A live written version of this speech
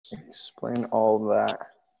explain all that.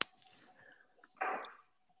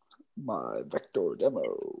 My vector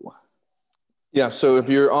demo. Yeah, so if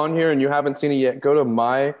you're on here and you haven't seen it yet, go to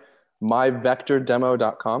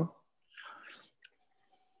myvectordemo.com.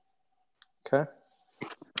 Okay.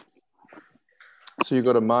 So you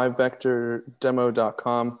go to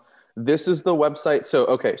myvectordemo.com. This is the website. So,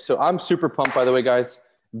 okay, so I'm super pumped, by the way, guys.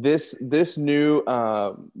 This new,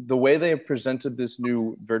 the way they have presented this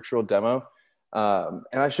new virtual demo, and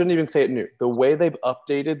I shouldn't even say it new, the way they've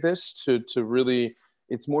updated this to really,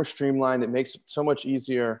 it's more streamlined. It makes it so much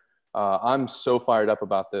easier. I'm so fired up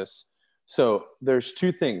about this. So there's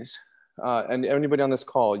two things. And anybody on this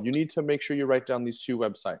call, you need to make sure you write down these two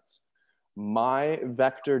websites.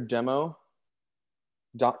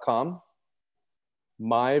 myvectordemo.com,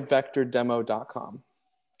 myvectordemo.com.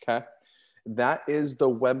 Okay. That is the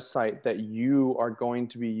website that you are going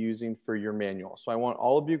to be using for your manual. So I want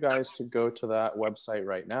all of you guys to go to that website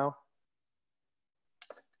right now.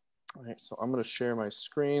 All right, so I'm going to share my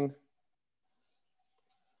screen.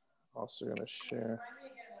 Also going to share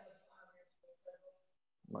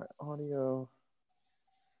my audio.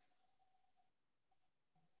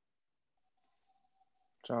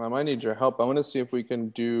 John, I might need your help. I want to see if we can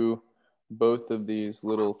do both of these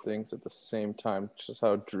little things at the same time, just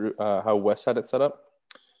how Wes had it set up.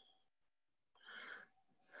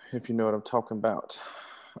 If you know what I'm talking about.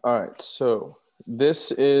 All right, so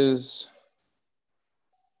this is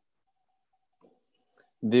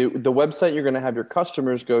the website you're going to have your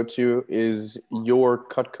customers go to is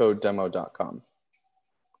yourcutcodemo.com.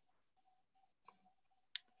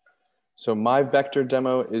 So my vector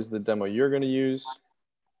demo is the demo you're going to use.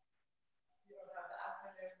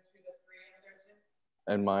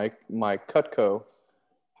 And my Cutco,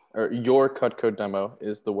 or your Cutco demo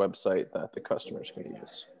is the website that the customer is going to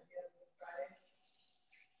use.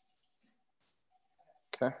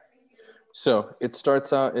 Okay. So it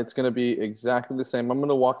starts out, it's going to be exactly the same. I'm going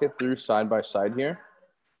to walk it through side by side here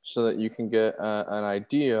so that you can get an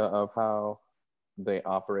idea of how they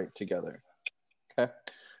operate together. Okay.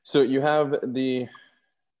 So you have the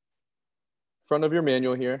front of your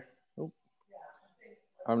manual here. Oh,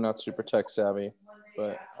 I'm not super tech savvy,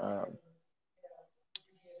 but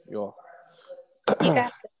you'll. You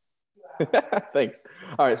got it. Thanks.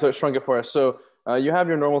 All right. So it shrunk it for us. So you have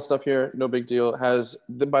your normal stuff here. No big deal.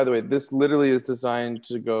 By the way, this literally is designed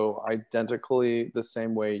to go identically the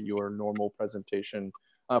same way your normal presentation.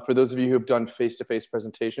 For those of you who have done face-to-face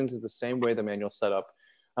presentations, it's the same way the manual set up.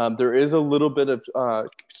 There is a little bit of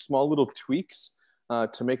small little tweaks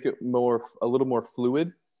to make it a little more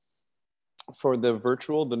fluid for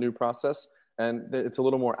the new process. And it's a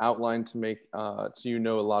little more outlined to make, so you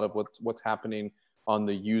know a lot of what's happening on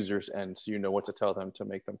the user's end, so you know what to tell them to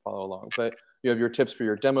make them follow along. But you have your tips for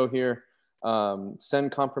your demo here.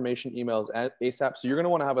 Send confirmation emails at ASAP. So you're going to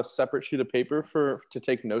want to have a separate sheet of paper to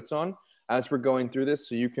take notes on as we're going through this,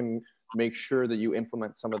 so you can make sure that you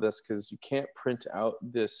implement some of this, because you can't print out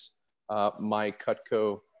this my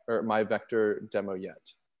Cutco or my vector demo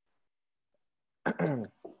yet.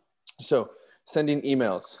 So sending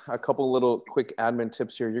emails, a couple little quick admin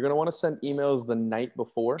tips here. You're going to want to send emails the night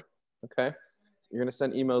before. Okay. You're going to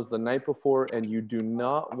send emails the night before, and you do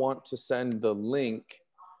not want to send the link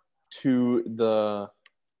to your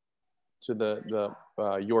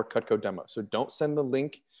Cutco demo. So don't send the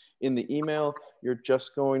link in the email. You're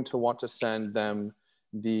just going to want to send them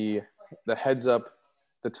the heads up,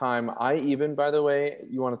 the time. By the way,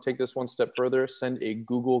 you want to take this one step further, send a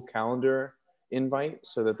Google Calendar invite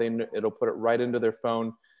so that it'll put it right into their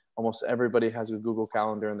phone. Almost everybody has a Google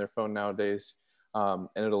Calendar in their phone nowadays. And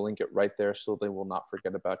it'll link it right there so they will not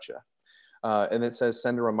forget about you. And it says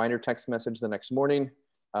send a reminder text message the next morning.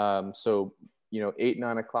 So, 8,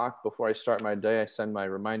 9 o'clock before I start my day, I send my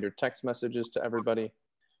reminder text messages to everybody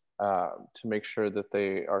to make sure that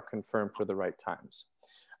they are confirmed for the right times.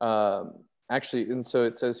 Actually, and so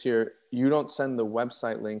it says here, you don't send the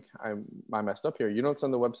website link. I messed up here. You don't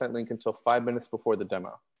send the website link until 5 minutes before the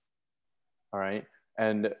demo. All right.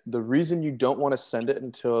 And the reason you don't want to send it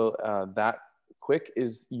until that quick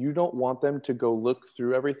is you don't want them to go look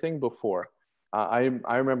through everything before. I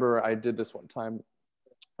remember I did this one time,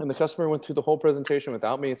 and the customer went through the whole presentation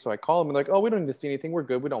without me. So I call them and like, oh, we don't need to see anything. We're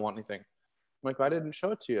good. We don't want anything. I'm like, I didn't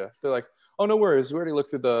show it to you. They're like, oh, no worries. We already looked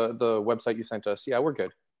through the website you sent us. Yeah, we're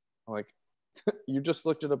good. I'm like, you just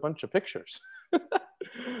looked at a bunch of pictures.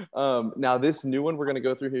 Now this new one we're going to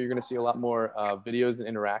go through here, you're going to see a lot more videos and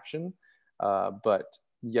interaction. But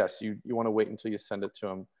yes, you want to wait until you send it to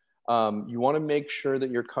them. You want to make sure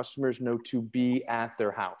that your customers know to be at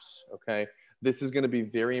their house, okay? This is going to be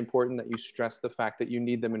very important that you stress the fact that you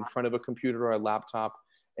need them in front of a computer or a laptop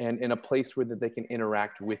and in a place where that they can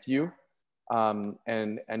interact with you,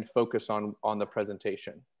 and focus on the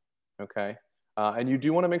presentation. Okay. And you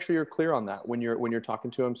do want to make sure you're clear on that when you're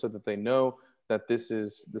talking to them, so that they know that this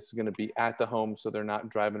is going to be at the home, so they're not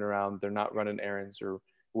driving around, they're not running errands or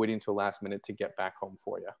waiting till last minute to get back home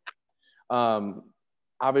for you.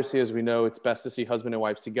 Obviously, as we know, it's best to see husband and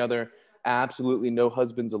wives together. Absolutely no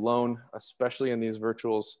husbands alone, especially in these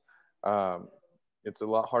virtuals. It's a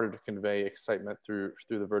lot harder to convey excitement through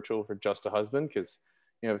the virtual for just a husband, because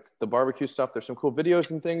it's the barbecue stuff. There's some cool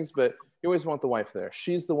videos and things, but you always want the wife there.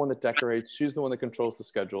 She's the one that decorates. She's the one that controls the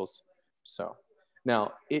schedules. So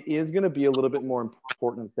now it is going to be a little bit more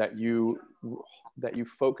important that you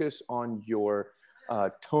focus on your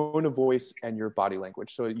tone of voice and your body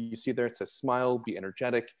language. So you see there, it says smile, be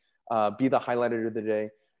energetic, be the highlighter of the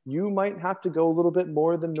day. You might have to go a little bit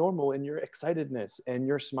more than normal in your excitedness and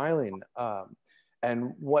your smiling.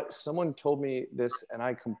 And what someone told me this, and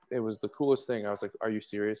it was the coolest thing. I was like, are you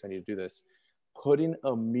serious? I need to do this. Putting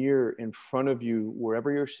a mirror in front of you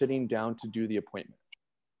wherever you're sitting down to do the appointment.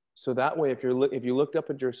 So that way, if you looked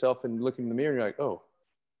up at yourself and look in the mirror, and you're like, oh,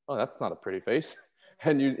 that's not a pretty face.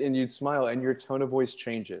 And you'd smile, and your tone of voice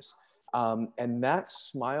changes. And that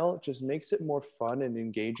smile just makes it more fun and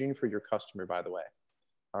engaging for your customer, by the way.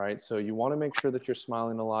 All right. So you want to make sure that you're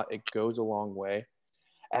smiling a lot. It goes a long way.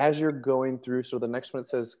 As you're going through, so the next one, it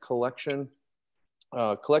says collect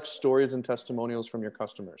stories and testimonials from your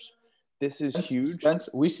customers. This is huge. Spence,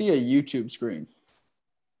 we see a YouTube screen.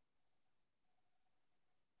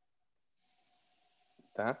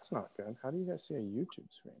 That's not good. How do you guys see a YouTube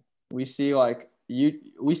screen? We see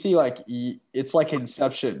it's like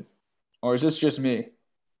Inception, or is this just me?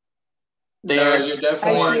 No, you're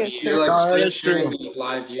definitely you're like screen sharing true. the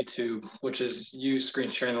live YouTube, which is you screen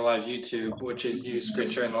sharing the live YouTube, which is you screen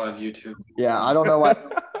sharing the live YouTube. Yeah, I don't know why.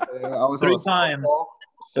 I was Three on a sales times. call,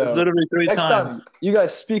 so It's literally three next times. time you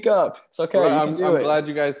guys speak up. It's okay. Well, you I'm can do it. glad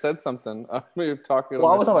you guys said something. We were talking. Well,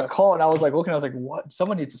 I was on a call and I was like looking. I was like, "What?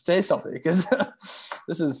 Someone needs to say something because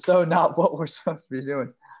this is so not what we're supposed to be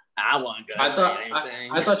doing." I want to go.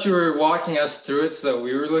 I thought you were walking us through it so that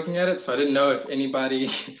we were looking at it. So I didn't know if anybody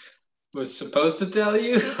was supposed to tell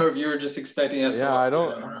you or if you were just expecting us. Yeah,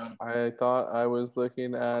 I thought I was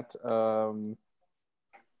looking at.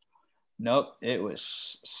 Nope, it was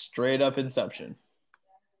straight up Inception.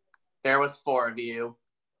 There was 4 of you.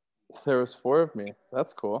 There was 4 of me.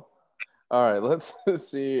 That's cool. All right, let's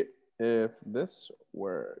see if this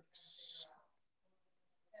works.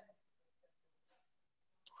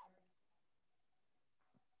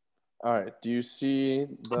 All right, do you see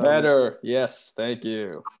the Better? Yes, thank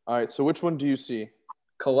you. All right, so which one do you see?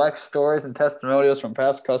 Collect stories and testimonials from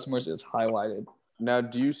past customers is highlighted. Now,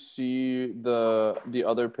 do you see the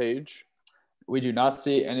other page? We do not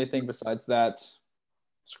see anything besides that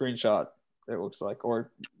screenshot, it looks like. Or,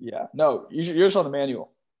 yeah. No, you're just on the manual.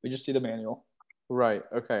 We just see the manual. Right.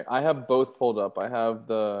 Okay. I have both pulled up. I have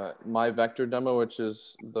the My Vector demo, which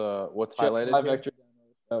is what's Just highlighted. My here. Vector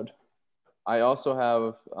demo. I also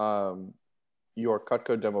have your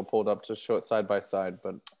Cutco demo pulled up to show it side by side,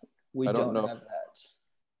 but I don't know have that.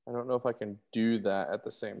 I don't know if I can do that at the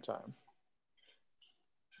same time.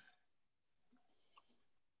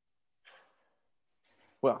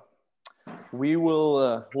 Well,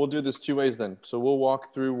 we'll do this 2 ways then. So we'll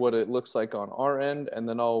walk through what it looks like on our end, and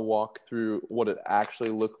then I'll walk through what it actually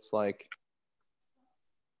looks like.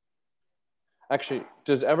 Actually,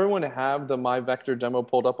 does everyone have the My Vector demo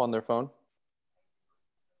pulled up on their phone?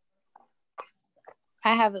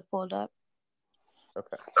 I have it pulled up.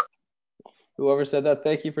 Okay. Whoever said that,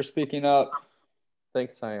 thank you for speaking up.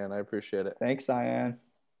 Thanks, Cyan. I appreciate it. Thanks, Cyan.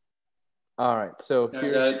 All right. So I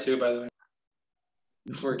got it too, by the way.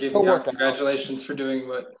 We're giving out congratulations for doing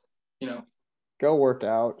what, Go work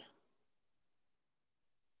out.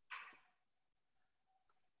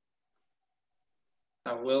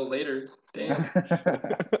 I will later. Damn.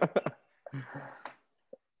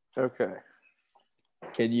 Okay.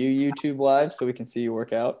 Can you YouTube live so we can see you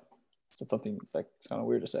work out? Is that something it's kind of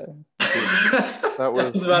weird to say? I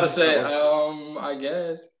was about to say, I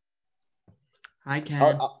guess. I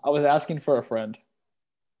can. I was asking for a friend.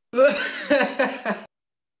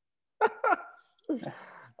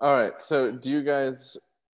 All right. So do you guys,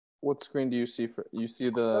 what screen do you see? You see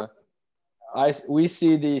the... We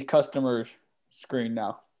see the customer screen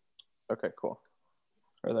now. Okay, cool.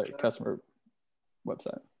 Or the customer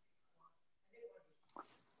website.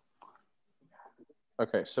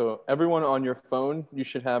 Okay, so everyone on your phone, you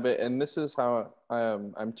should have it. And this is how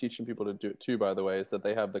I'm teaching people to do it too, by the way, is that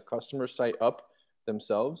they have the customer site up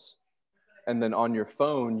themselves. And then on your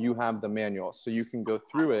phone, you have the manual. So you can go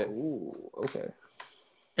through it. Ooh, okay.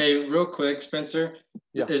 Hey, real quick, Spencer.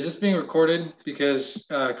 Yeah. Is this being recorded? Because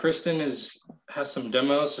Kristen has some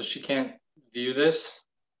demos, so she can't view this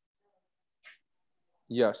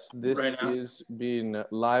Yes, this right now. is being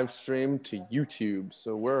live streamed to YouTube.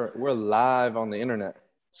 So we're live on the internet.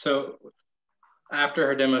 So after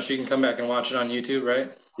her demo, she can come back and watch it on YouTube,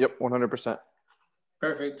 right? Yep, 100%.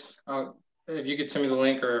 Perfect. If you could send me the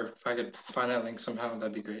link, or if I could find that link somehow,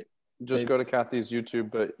 that'd be great. Just go to Kathy's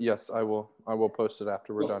YouTube, but yes, I will post it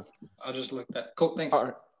after we're done. I'll just look that. Cool, thanks.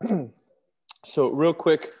 All right. So real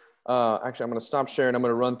quick, actually, I'm going to stop sharing. I'm going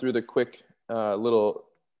to run through the quick little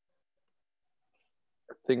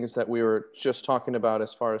things that we were just talking about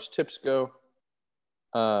as far as tips go.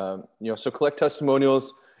 So collect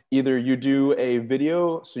testimonials. Either you do a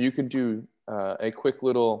video, so you can do a quick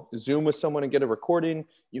little Zoom with someone and get a recording.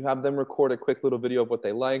 You have them record a quick little video of what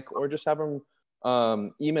they like, or just have them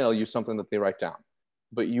email you something that they write down.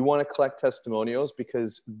 But you want to collect testimonials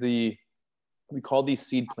because we call these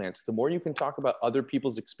seed plants. The more you can talk about other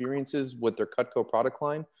people's experiences with their Cutco product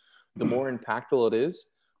line, the more impactful it is.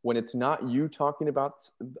 When it's not you talking about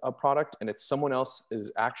a product and it's someone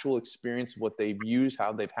else's actual experience, what they've used,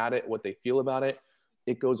 how they've had it, what they feel about it,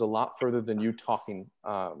 it goes a lot further than you talking.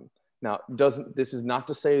 Now, this is not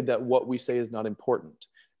to say that what we say is not important,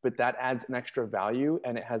 but that adds an extra value,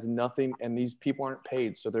 and it has nothing, and these people aren't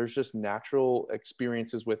paid. So there's just natural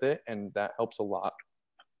experiences with it, and that helps a lot.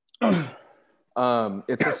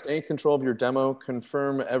 It's to stay in control of your demo,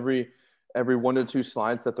 confirm every 1 to 2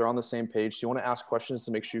 slides that they're on the same page. So you want to ask questions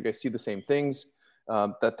to make sure you guys see the same things,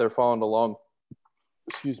 that they're following along.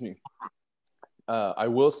 Excuse me. I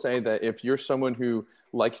will say that if you're someone who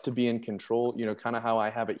likes to be in control, kind of how I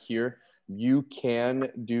have it here, you can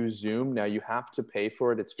do Zoom. Now you have to pay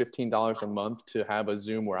for it. It's $15 a month to have a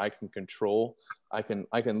Zoom where I can control. I can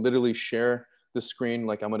literally share the screen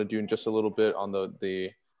like I'm going to do in just a little bit on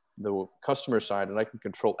the customer side, and I can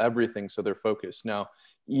control everything so they're focused. Now,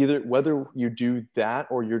 whether you do that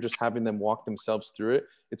or you're just having them walk themselves through it,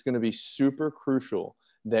 it's going to be super crucial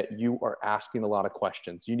that you are asking a lot of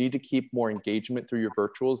questions. You need to keep more engagement through your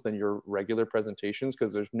virtuals than your regular presentations,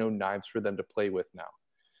 because there's no knives for them to play with now.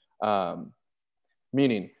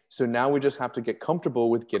 So now we just have to get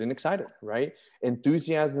comfortable with getting excited, right?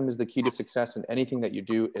 Enthusiasm is the key to success in anything that you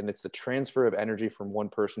do, and it's the transfer of energy from one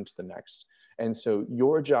person to the next. And so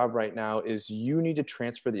your job right now is you need to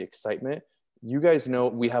transfer the excitement. You guys know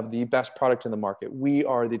we have the best product in the market. We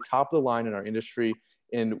are the top of the line in our industry,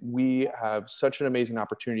 and we have such an amazing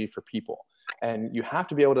opportunity for people. And you have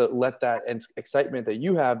to be able to let that excitement that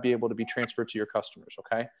you have be able to be transferred to your customers,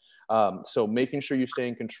 okay? So making sure you stay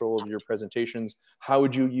in control of your presentations. How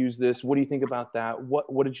would you use this? What do you think about that?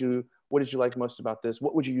 What did you like most about this?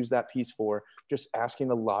 What would you use that piece for? Just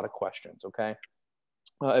asking a lot of questions, okay?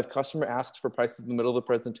 If customer asks for prices in the middle of the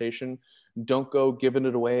presentation, don't go giving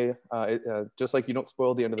it away. Just like you don't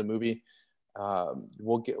spoil the end of the movie.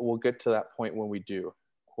 We'll get to that point when we do.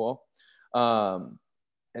 Cool.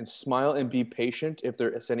 And smile and be patient if there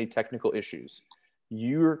is any technical issues.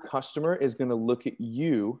 Your customer is going to look at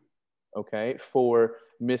you, okay, for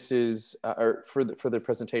the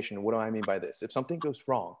presentation. What do I mean by this? If something goes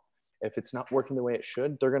wrong, if it's not working the way it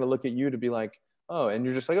should, they're going to look at you to be like, oh, and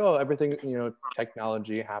you're just like, oh, everything,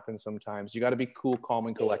 technology happens sometimes. You got to be cool, calm,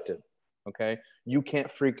 and collected. Okay. You can't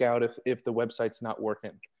freak out if the website's not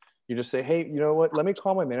working. You just say, hey, you know what? Let me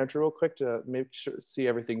call my manager real quick to see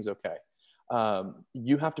everything's okay.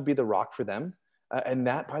 You have to be the rock for them. And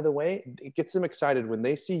that, by the way, it gets them excited when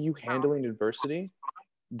they see you handling adversity.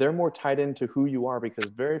 They're more tied into who you are,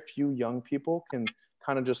 because very few young people can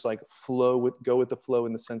kind of just like go with the flow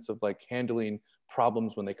in the sense of like handling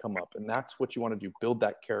problems when they come up. And that's what you want to do, build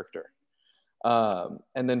that character.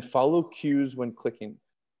 And then follow cues when clicking.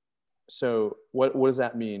 So what does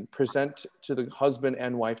that mean? Present to the husband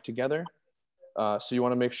and wife together. So you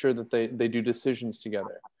want to make sure that they do decisions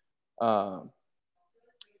together. So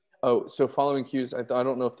following cues, I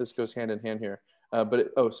don't know if this goes hand in hand here,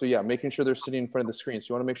 making sure they're sitting in front of the screen. So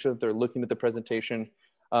you want to make sure that they're looking at the presentation.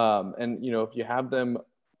 And if you have them,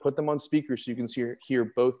 put them on speaker so you can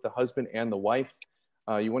hear both the husband and the wife.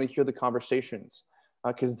 You want to hear the conversations,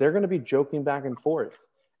 because they're going to be joking back and forth.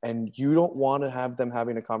 And you don't want to have them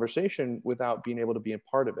having a conversation without being able to be a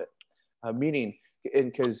part of it.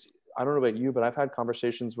 Because I don't know about you, but I've had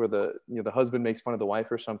conversations where the husband makes fun of the wife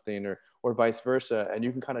or something, or vice versa, and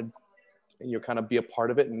you can kind of be a part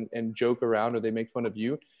of it and joke around, or they make fun of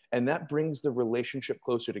you, and that brings the relationship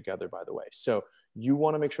closer together, by the way. So you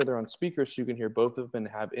want to make sure they're on speaker so you can hear both of them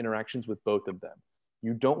and have interactions with both of them.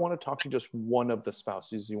 You don't want to talk to just one of the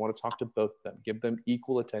spouses. You want to talk to both of them. Give them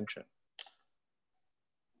equal attention.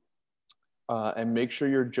 and make sure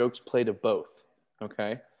your jokes play to both,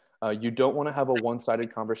 okay? You don't want to have a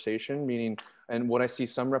one-sided conversation, meaning, and what I see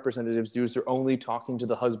some representatives do is they're only talking to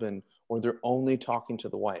the husband or they're only talking to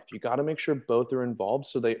the wife. You got to make sure both are involved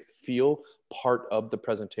so they feel part of the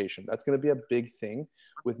presentation. That's going to be a big thing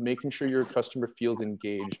with making sure your customer feels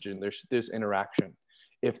engaged and there's interaction.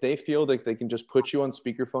 If they feel like they can just put you on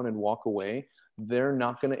speakerphone and walk away, they're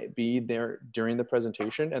not going to be there during the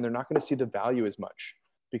presentation, and they're not going to see the value as much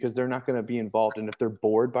because they're not going to be involved. And if they're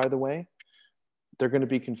bored, by the way, they're going to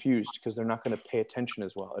be confused because they're not going to pay attention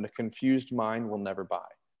as well. And a confused mind will never buy.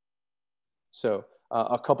 So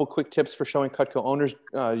a couple quick tips for showing Cutco owners.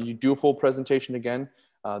 You do a full presentation again.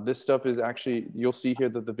 This stuff is actually, you'll see here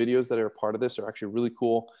that the videos that are a part of this are actually really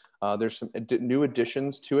cool. There's some new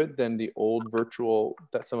additions to it than the old virtual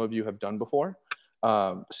that some of you have done before.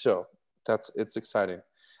 So it's exciting.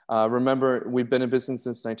 Remember, we've been in business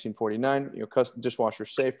since 1949. You know, dishwasher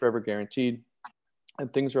safe, forever guaranteed,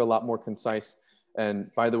 and things are a lot more concise.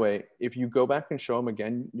 And by the way, if you go back and show them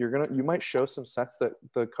again, you might show some sets that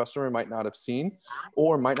the customer might not have seen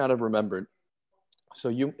or might not have remembered.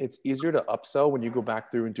 So it's easier to upsell when you go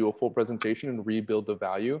back through and do a full presentation and rebuild the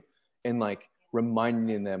value and like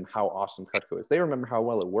reminding them how awesome Cutco is. They remember how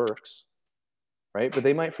well it works, right? But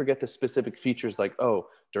they might forget the specific features like, oh,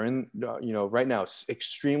 during, right now, it's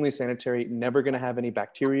extremely sanitary, never going to have any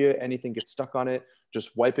bacteria, anything gets stuck on it,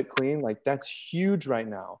 just wipe it clean. Like that's huge right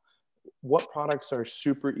now. What products are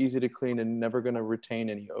super easy to clean and never going to retain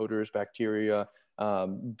any odors, bacteria,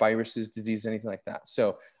 viruses, disease, anything like that.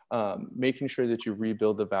 So making sure that you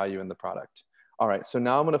rebuild the value in the product. All right, so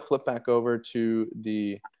now I'm going to flip back over to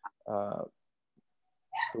the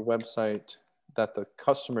website that the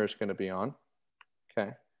customer is going to be on,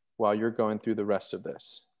 okay, while you're going through the rest of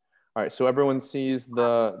this. All right, so everyone sees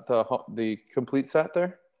the complete set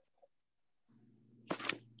there?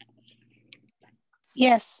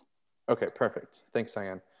 Yes. Okay, perfect. Thanks,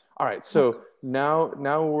 Cyan. All right, so now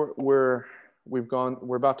we're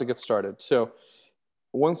about to get started. So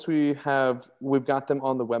once we've got them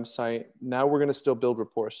on the website, now we're going to still build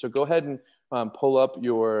rapport. So go ahead and pull up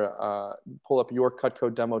your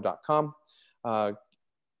cutcodemo.com,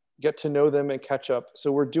 get to know them and catch up.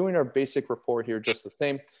 So we're doing our basic rapport here just the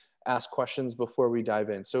same. Ask questions before we dive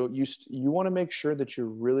in. So you want to make sure that you're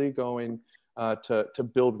really going to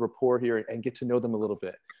build rapport here and get to know them a little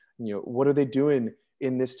bit. You know, what are they doing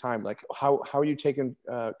in this time? Like how are you taking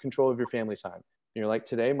control of your family time? You know, like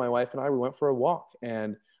today, my wife and I, we went for a walk,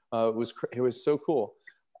 and it was so cool.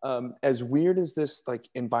 As weird as this like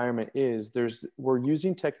environment is, we're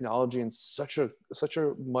using technology in such a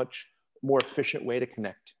much more efficient way to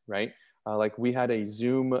connect, right? Like we had a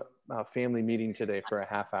Zoom family meeting today for a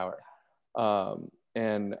half hour,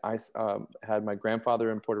 and I had my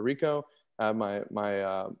grandfather in Puerto Rico. My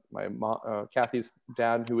mom, Kathy's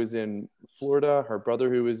dad, who was in Florida, her brother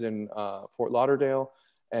who was in Fort Lauderdale,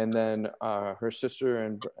 and then her sister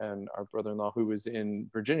and our brother-in-law who was in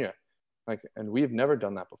Virginia. And we have never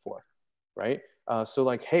done that before, right? So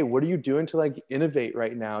like, hey, what are you doing to like innovate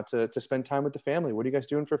right now to spend time with the family? What are you guys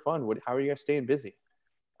doing for fun? How are you guys staying busy?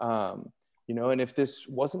 And if this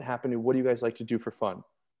wasn't happening, what do you guys like to do for fun?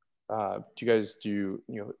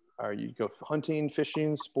 Are you go hunting,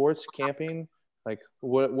 fishing, sports, camping? Like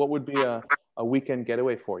what would be a weekend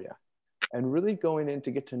getaway for you? And really going in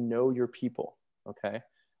to get to know your people. Okay.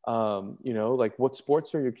 Like what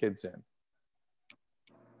sports are your kids in?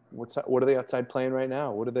 What are they outside playing right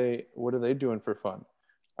now? What are they doing for fun?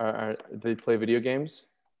 Do they play video games?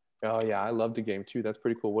 Oh yeah, I love the game too. That's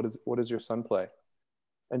pretty cool. What does your son play?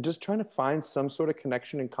 And just trying to find some sort of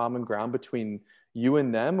connection and common ground between you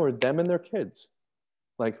and them, or them and their kids.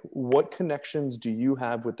 Like what connections do you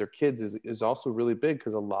have with their kids is also really big,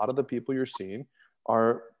 because a lot of the people you're seeing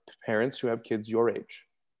are parents who have kids your age.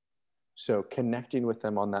 So connecting with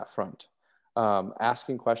them on that front,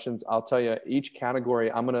 asking questions. I'll tell you, each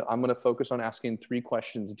category, I'm gonna focus on asking 3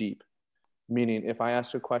 questions deep. Meaning, if I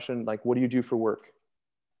ask a question like, "What do you do for work?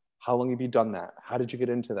 How long have you done that? How did you get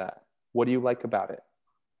into that? What do you like about it?"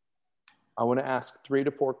 I want to ask 3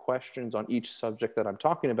 to 4 questions on each subject that I'm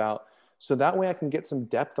talking about, so that way I can get some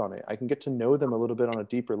depth on it. I can get to know them a little bit on a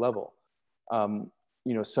deeper level.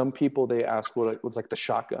 Some people, they ask what's like the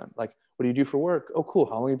shotgun, like, "What do you do for work?" "Oh, cool.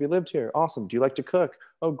 How long have you lived here?" "Awesome. Do you like to cook?"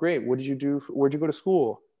 "Oh, great. What did you do? Where'd you go to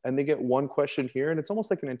school?" And they get one question here, and it's almost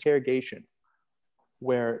like an interrogation,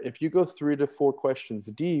 where if you go 3 to 4 questions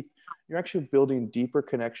deep, you're actually building deeper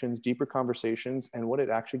connections, deeper conversations. And what it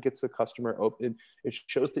actually gets the customer open, it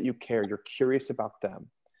shows that you care, you're curious about them.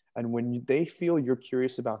 And when they feel you're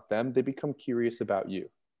curious about them, they become curious about you,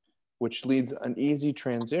 which leads an easy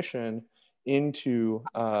transition into,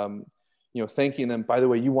 thanking them. By the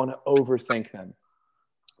way, you want to overthank them.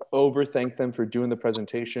 Overthank them for doing the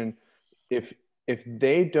presentation. If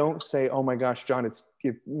they don't say, "Oh my gosh, John,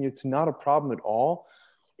 it's not a problem at all,"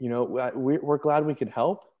 we're glad we could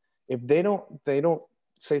help. If they don't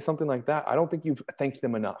say something like that, I don't think you've thanked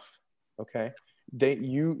them enough. Okay,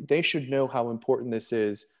 they should know how important this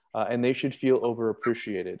is, and they should feel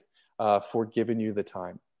overappreciated for giving you the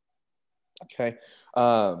time. Okay.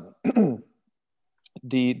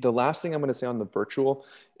 The last thing I'm going to say on the virtual,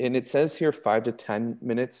 and it says here 5 to 10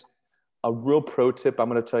 minutes. A real pro tip I'm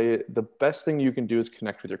going to tell you: the best thing you can do is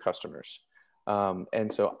connect with your customers.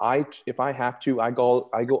 And so if I have to, I go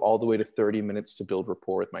all the way to 30 minutes to build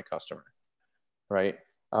rapport with my customer, right?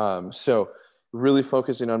 So really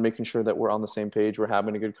focusing on making sure that we're on the same page, we're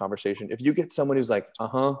having a good conversation. If you get someone who's like,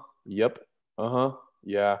 yep,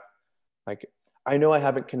 yeah, like, I know I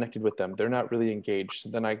haven't connected with them, they're not really engaged. So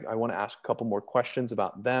then I want to ask a couple more questions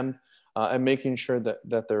about them and making sure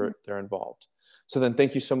that they're involved. So then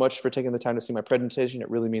thank you so much for taking the time to see my presentation. It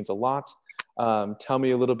really means a lot. Tell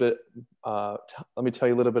me a little bit, let me tell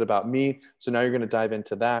you a little bit about me. So now you're going to dive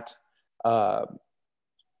into that.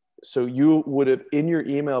 So you would have, in your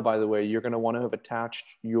email, by the way, you're going to want to have attached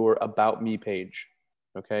your About Me page.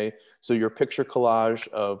 Okay. So your picture collage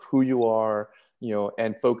of who you are,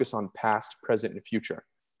 and focus on past, present, and future.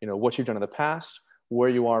 What you've done in the past, where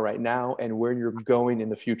you are right now, and where you're going in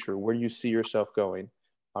the future, where you see yourself going.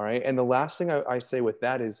 All right. And the last thing I say with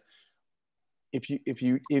that is, even if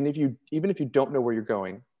you don't know where you're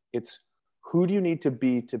going, it's who do you need to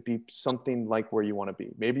be something like where you want to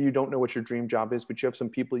be? Maybe you don't know what your dream job is, but you have some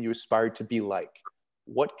people you aspire to be like.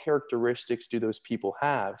 What characteristics do those people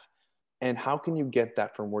have? And how can you get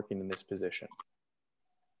that from working in this position?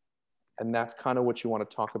 And that's kind of what you want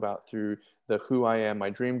to talk about through the who I am, my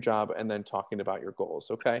dream job, and then talking about your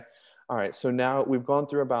goals. Okay. All right. So now we've gone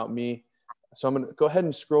through About Me. So I'm going to go ahead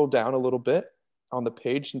and scroll down a little bit on the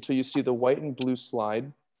page until you see the white and blue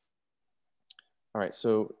slide. All right,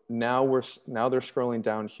 so now they're scrolling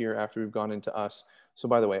down here after we've gone into us. So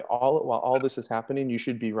by the way, while all this is happening, you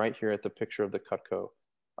should be right here at the picture of the Cutco,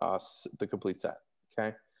 the complete set.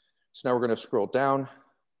 Okay, so now we're going to scroll down.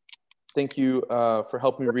 Thank you for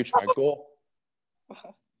helping me reach my goal.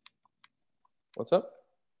 What's up?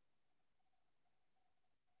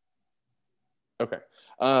 Okay.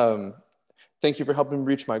 Thank you for helping me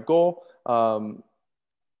reach my goal.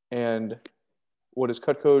 And what is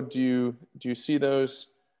Cutco? Do you see those?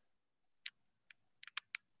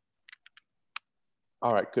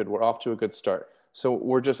 All right, good. We're off to a good start. So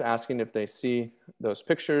we're just asking if they see those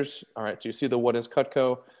pictures. All right, so you see the what is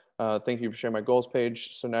Cutco. Thank you for sharing my goals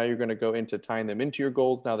page. So now you're going to go into tying them into your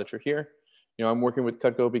goals now that you're here. I'm working with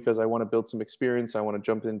Cutco because I want to build some experience. I want to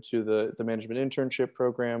jump into the management internship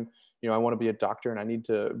program. I want to be a doctor and I need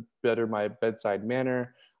to better my bedside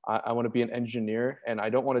manner. I want to be an engineer, and I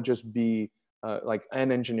don't want to just be like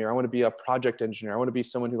an engineer. I want to be a project engineer. I want to be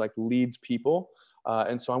someone who leads people.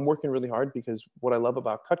 And so I'm working really hard because what I love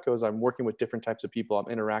about Cutco is I'm working with different types of people.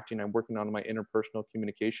 I'm interacting. I'm working on my interpersonal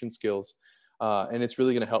communication skills. And it's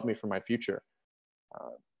really going to help me for my future.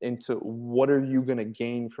 And so what are you going to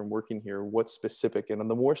gain from working here? What's specific? And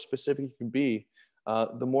the more specific you can be,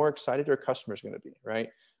 the more excited your customer is going to be, right?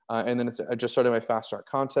 And then I just started my Fast Start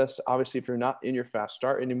contest. Obviously, if you're not in your Fast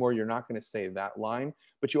Start anymore, you're not going to say that line,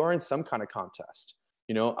 but you are in some kind of contest.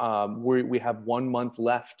 We have 1 month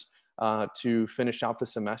left to finish out the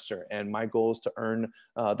semester. And my goal is to earn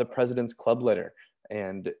the President's Club letter.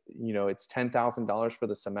 And, it's $10,000 for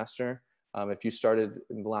the semester. If you started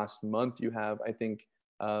in the last month, you have, I think,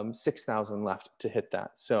 6,000 left to hit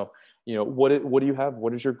that. So, what do you have?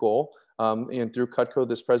 What is your goal? And through Cutco,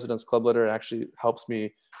 this President's Club letter actually helps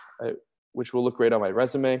me, which will look great on my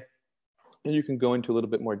resume. And you can go into a little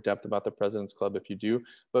bit more depth about the President's Club if you do.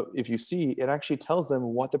 But if you see, it actually tells them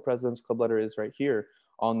what the President's Club letter is right here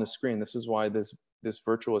on the screen. This is why this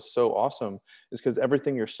virtual is so awesome, is because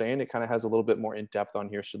everything you're saying, it kind of has a little bit more in depth on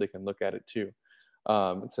here so they can look at it too.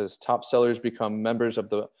 It says top sellers become members of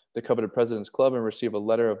the coveted President's Club and receive a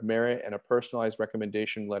letter of merit and a personalized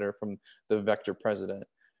recommendation letter from the Vector president.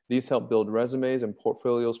 These help build resumes and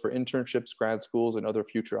portfolios for internships, grad schools, and other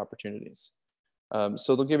future opportunities.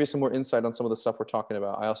 So they'll give you some more insight on some of the stuff we're talking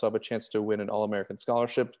about. I also have a chance to win an All-American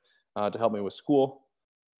scholarship to help me with school.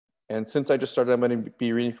 And since I just started, I'm going to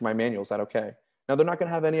be reading from my manual. Is that okay? Now, they're not going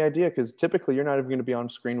to have any idea because typically you're not even going to be on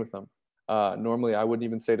screen with them. Normally, I wouldn't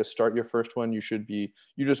even say to start your first one. You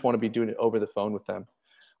just want to be doing it over the phone with them.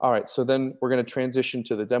 All right, so then we're going to transition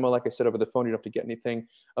to the demo. Like I said, over the phone, you don't have to get anything.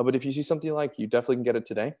 But if you see something you like, you definitely can get it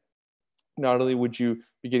today. Not only would you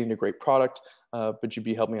be getting a great product, but you'd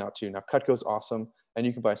be helping out too. Now, Cutco is awesome. And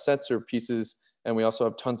you can buy sets or pieces. And we also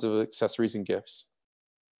have tons of accessories and gifts.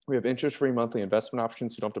 We have interest-free monthly investment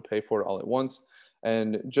options, so you don't have to pay for it all at once.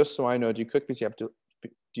 And just so I know, do you cook because you have to?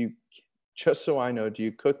 Just so I know, do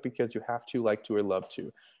you cook because you have to, like to, or love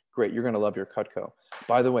to? Great, you're gonna love your Cutco.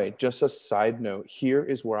 By the way, just a side note, here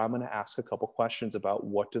is where I'm gonna ask a couple questions about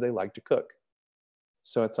what do they like to cook.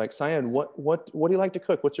 So it's like, Cyan, what do you like to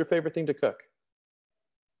cook? What's your favorite thing to cook?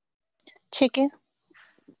 Chicken.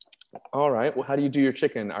 All right, well, how do you do your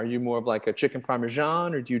chicken? Are you more of like a chicken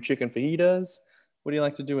parmesan, or do you chicken fajitas? What do you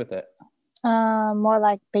like to do with it? More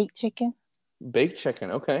like baked chicken. Baked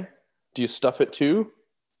chicken, okay. Do you stuff it too?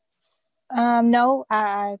 No,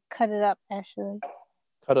 I cut it up actually.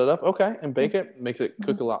 Cut it up, okay, and bake it. Makes it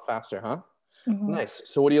cook a lot faster, huh? Nice.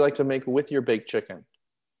 So what do you like to make with your baked chicken?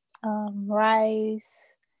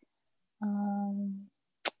 Rice.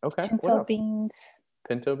 Okay. Pinto beans.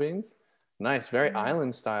 Pinto beans. Nice. Very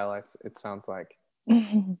island style. It sounds like.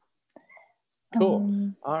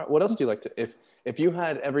 Cool. All right. What else do you like to? If you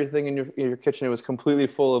had everything in your kitchen, it was completely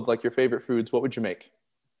full of like your favorite foods, what would you make?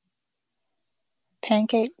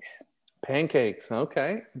 Pancakes. Pancakes.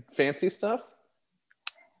 Okay. Fancy stuff?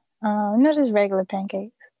 No, just regular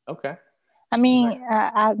pancakes. Okay. I mean,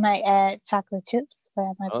 I might add chocolate chips, but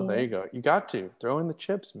I might. There you go. You got to throw in the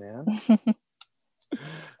chips, man.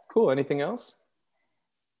 Cool. Anything else?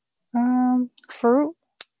 Fruit.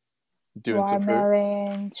 Doing some fruit.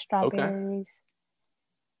 Watermelon, strawberries.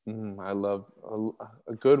 Okay. I love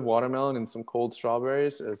a good watermelon and some cold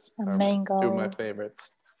strawberries is mango. 2 of my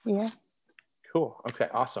favorites. Yeah. Cool. Okay.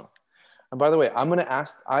 Awesome. And by the way, I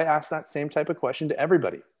asked that same type of question to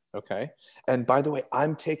everybody. Okay. And by the way,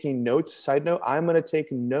 I'm taking notes. Side note, I'm going to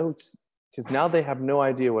take notes because now they have no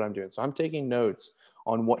idea what I'm doing. So I'm taking notes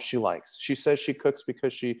on what she likes. She says she cooks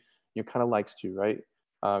because she kind of likes to, right?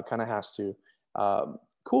 Kind of has to.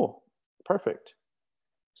 Cool. Perfect.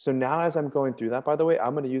 So now as I'm going through that, by the way,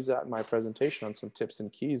 I'm going to use that in my presentation on some tips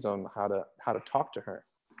and keys on how to talk to her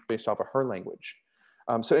based off of her language.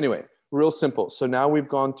 So anyway, real simple. So now we've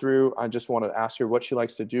gone through, I just want to ask her what she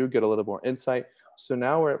likes to do, get a little more insight. So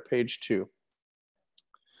now we're at page 2.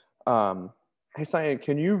 Hey, Cyan,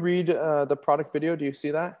 can you read the product video? Do you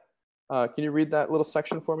see that? Can you read that little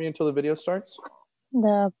section for me until the video starts?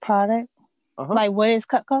 The product? Like what is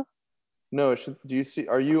Cutco? No, do you see,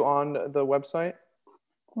 are you on the website?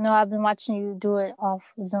 No, I've been watching you do it off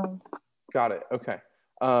Zoom. Got it. Okay.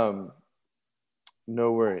 No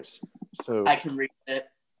worries. So I can read it.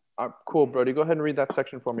 Cool, Brody. Go ahead and read that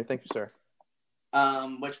section for me. Thank you, sir.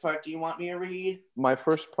 Which part do you want me to read? The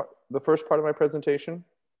first part of my presentation.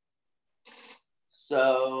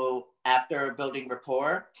 So after building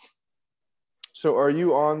rapport. So are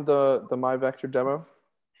you on the MyVector demo?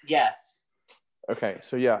 Yes. Okay.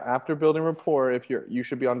 So yeah, after building rapport, you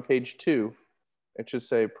should be on page 2. It should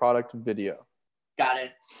say product video. Got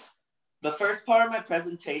it. The first part of my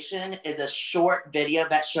presentation is a short video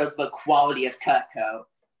that shows the quality of Cutco.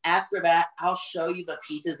 After that, I'll show you the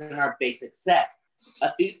pieces in our basic set.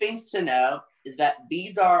 A few things to know is that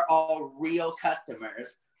these are all real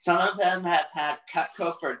customers. Some of them have had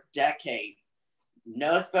Cutco for decades.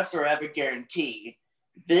 No but forever guarantee.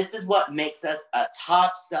 This is what makes us a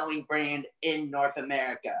top-selling brand in North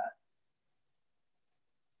America.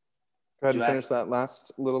 Go ahead and finish that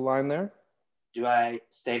last little line there. Do I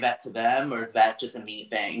say that to them, or is that just a me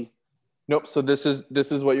thing? Nope. So this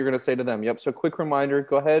is what you're going to say to them. Yep. So quick reminder,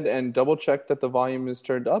 go ahead and double check that the volume is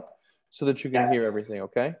turned up so that you can hear everything.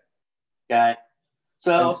 Okay. Got it.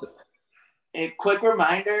 So a quick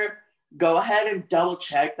reminder, go ahead and double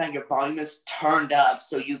check that your volume is turned up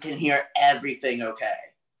so you can hear everything. Okay.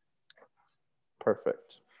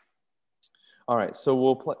 Perfect. All right. So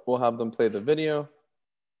we'll have them play the video.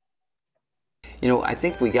 You know, I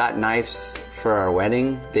think we got knives for our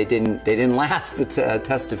wedding. They didn't last the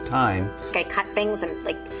test of time. I cut things and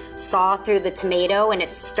like saw through the tomato and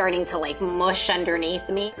it's starting to like mush underneath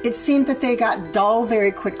me. It seemed that they got dull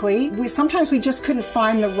very quickly. Sometimes we just couldn't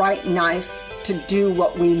find the right knife to do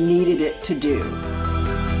what we needed it to do.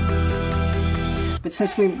 But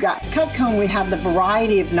since we've got Cutco and we have the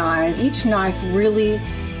variety of knives, each knife really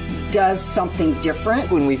does something different.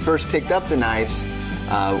 When we first picked up the knives,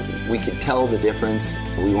 we could tell the difference.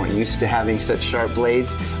 We weren't used to having such sharp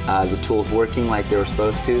blades, the tools working like they were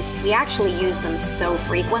supposed to. We actually use them so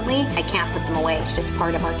frequently, I can't put them away. It's just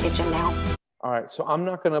part of our kitchen now. All right, so I'm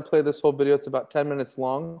not gonna play this whole video. It's about 10 minutes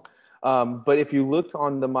long. But if you look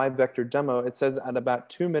on the MyVector demo, it says at about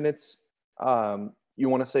 2 minutes, you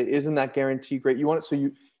wanna say, isn't that guarantee great? You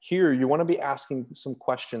wanna be asking some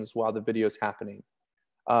questions while the video is happening.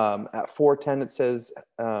 At 4:10, it says,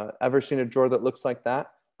 ever seen a drawer that looks like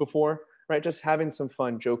that before? right? Just having some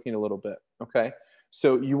fun, joking a little bit, okay?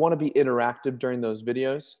 So you want to be interactive during those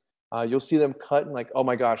videos. You'll see them cut and like, oh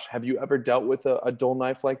my gosh, have you ever dealt with a dull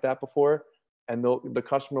knife like that before? And the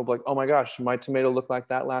customer will be like, oh my gosh, my tomato looked like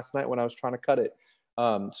that last night when I was trying to cut it.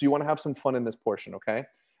 So you want to have some fun in this portion, okay?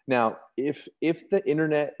 Now, if the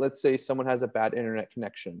internet, let's say someone has a bad internet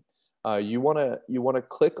connection, you want to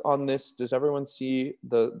click on this. Does everyone see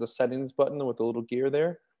the settings button with the little gear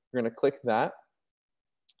there? You're going to click that,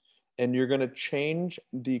 and you're going to change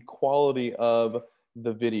the quality of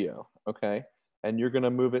the video, okay? And you're going to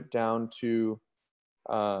move it down to,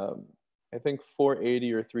 I think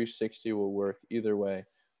 480 or 360 will work either way.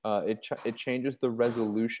 It changes the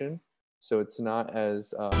resolution, so it's not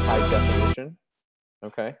as high definition,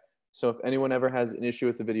 okay? So if anyone ever has an issue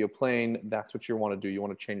with the video playing, that's what you want to do. You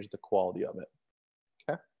want to change the quality of it,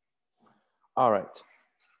 okay? All right.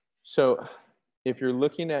 So if you're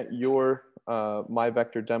looking at your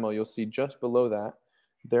MyVector demo, you'll see just below that,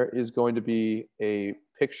 there is going to be a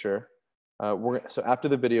picture. So after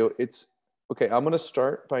the video, okay, I'm going to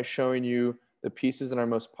start by showing you the pieces in our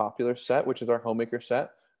most popular set, which is our Homemaker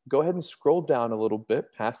set. Go ahead and scroll down a little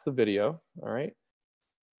bit past the video, all right?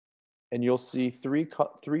 And you'll see three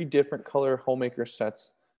different color Homemaker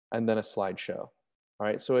sets and then a slideshow, all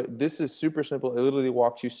right? So this is super simple. It literally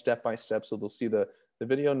walks you step by step. So they'll see the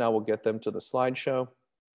video. Now we'll get them to the slideshow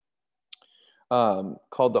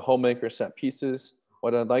called the Homemaker set pieces.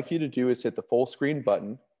 What I'd like you to do is hit the full screen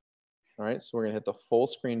button. All right, so we're gonna hit the full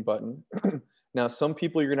screen button. Now, some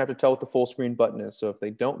people you're gonna have to tell what the full screen button is. So if they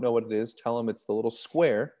don't know what it is, tell them it's the little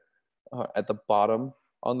square at the bottom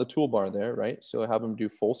on the toolbar there, right? So have them do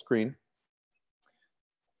full screen.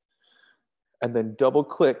 And then double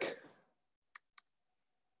click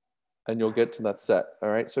and you'll get to that set. All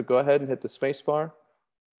right, so go ahead and hit the space bar.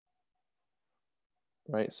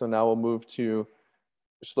 All right, so now we'll move to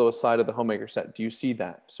slowest side of the Homemaker set. Do you see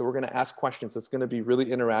that? So we're going to ask questions. It's going to be really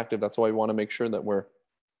interactive. That's why we want to make sure that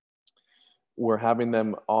we're having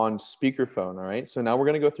them on speakerphone. All right. So now we're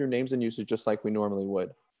going to go through names and usage just like we normally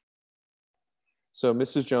would. So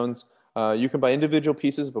Mrs. Jones, you can buy individual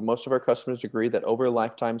pieces, but most of our customers agree that over a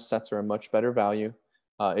lifetime, sets are a much better value.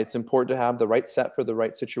 It's important to have the right set for the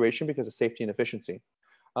right situation because of safety and efficiency.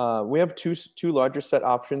 We have two larger set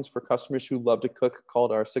options for customers who love to cook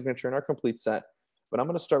called our Signature and our Complete set. But I'm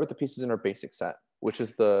going to start with the pieces in our basic set, which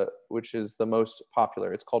is the most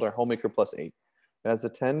popular. It's called our Homemaker Plus 8. It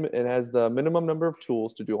has the minimum number of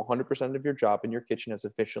tools to do 100% of your job in your kitchen as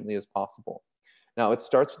efficiently as possible. Now it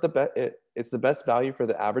starts with it's the best value for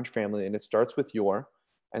the average family, and it starts with your.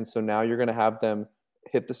 And so now you're going to have them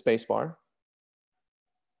hit the space bar,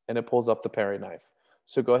 and it pulls up the Perry knife.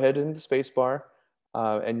 So go ahead and hit the space bar,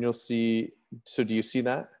 and you'll see. So do you see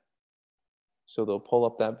that? So they'll pull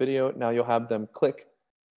up that video. Now you'll have them click.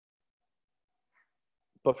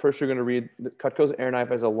 But first you're going to read Cutco's Air Knife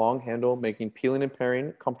has a long handle, making peeling and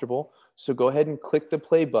paring comfortable. So go ahead and click the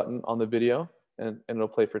play button on the video and it'll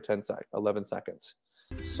play for 11 seconds.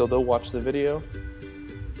 So they'll watch the video.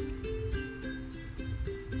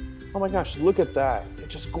 Oh my gosh, look at that. It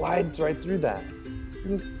just glides right through that.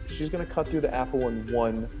 She's going to cut through the apple in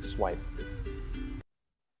one swipe.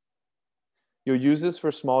 You'll use this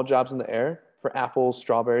for small jobs in the air, for apples,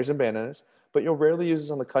 strawberries, and bananas, but you'll rarely use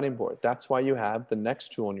this on the cutting board. That's why you have the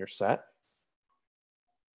next tool in your set.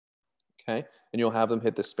 Okay, and you'll have them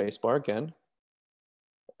hit the space bar again,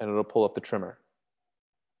 and it'll pull up the trimmer.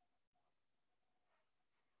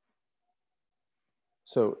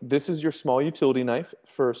 So this is your small utility knife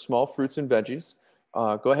for small fruits and veggies.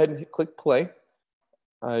 Go ahead and click play,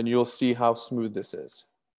 and you'll see how smooth this is.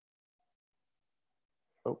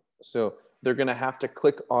 Oh, so they're going to have to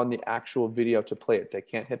click on the actual video to play it. They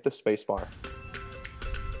can't hit the space bar.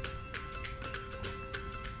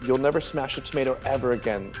 You'll never smash a tomato ever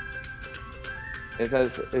again.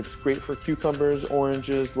 It's great for cucumbers,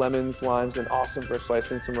 oranges, lemons, limes, and awesome for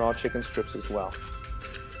slicing some raw chicken strips as well.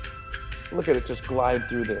 Look at it just glide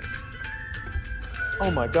through this. Oh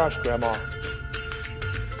my gosh, Grandma.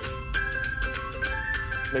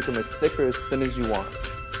 Make them as thick or as thin as you want.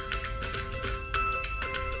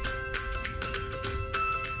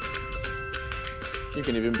 You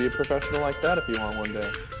can even be a professional like that if you want one day.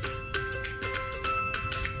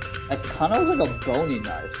 It kind of looks like a bony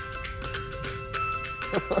knife.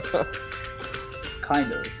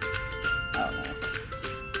 Kind of. I don't know.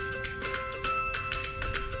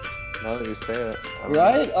 Now that you say it.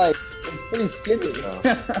 Right? Like, it's pretty skinny. No.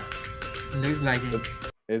 Looks like it.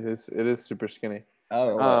 It is super skinny.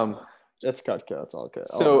 Oh, well. It's Cutco. It's all good.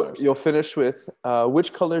 So you'll finish with,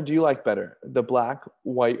 which color do you like better? The black,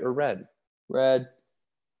 white, or red? Red.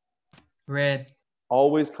 Red.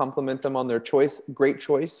 Always compliment them on their choice. Great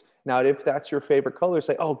choice. Now, if that's your favorite color,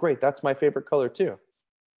 say, oh, great, that's my favorite color too.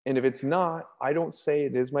 And if it's not, I don't say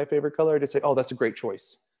it is my favorite color. I just say, oh, that's a great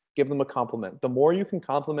choice. Give them a compliment. The more you can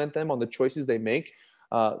compliment them on the choices they make,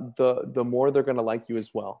 the more they're going to like you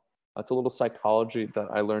as well. That's a little psychology that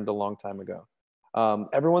I learned a long time ago.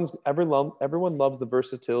 Everyone loves the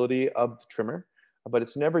versatility of the trimmer, but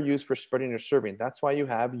it's never used for spreading or serving. That's why you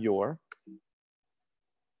have your,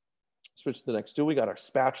 switch to the next tool. We got our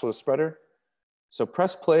spatula spreader. So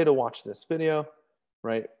press play to watch this video,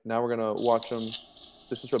 right? Now we're gonna watch them.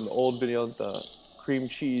 This is from the old video, the cream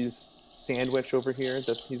cheese sandwich over here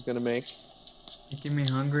that he's gonna make. Making me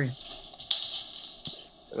hungry.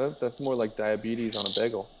 That's more like diabetes on a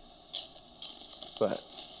bagel. But,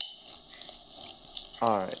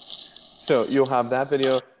 all right. So you'll have that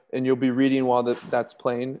video and you'll be reading while that's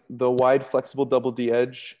playing. The wide flexible double D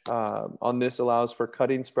edge on this allows for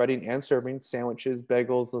cutting, spreading, and serving sandwiches,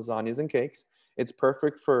 bagels, lasagnas, and cakes. It's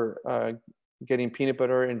perfect for getting peanut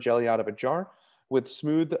butter and jelly out of a jar with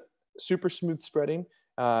super smooth spreading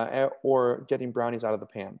or getting brownies out of the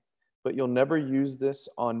pan. But you'll never use this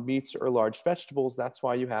on meats or large vegetables. That's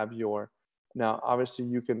why you have your, now obviously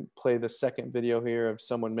you can play the second video here of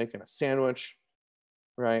someone making a sandwich,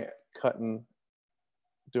 right? Cutting,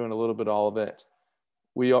 doing a little bit of all of it.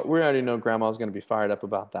 We already know grandma's gonna be fired up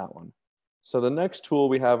about that one. So the next tool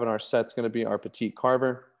we have in our set is gonna be our petite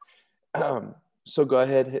carver. So go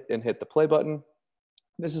ahead and hit the play button.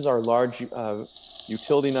 This is our large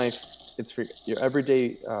utility knife. It's for your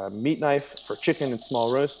everyday meat knife for chicken and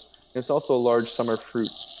small roast. And it's also a large summer fruit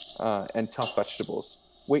and tough vegetables.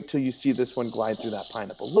 Wait till you see this one glide through that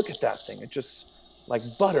pineapple. Look at that thing. It's just like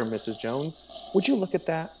butter, Mrs. Jones. Would you look at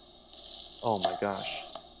that? Oh my gosh.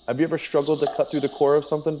 Have you ever struggled to cut through the core of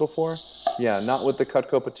something before? Yeah, not with the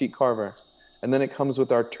Cutco Petite Carver. And then it comes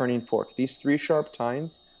with our turning fork. These 3 sharp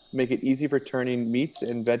tines make it easy for turning meats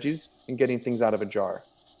and veggies and getting things out of a jar.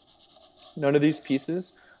 None of these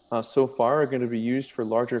pieces so far are going to be used for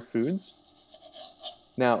larger foods.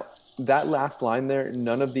 Now, that last line there,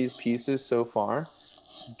 none of these pieces so far,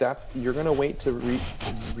 you're going to wait to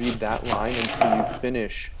read that line until you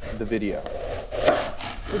finish the video.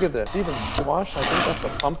 Look at this, even squash, I think that's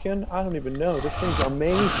a pumpkin. I don't even know, this thing's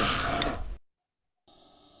amazing.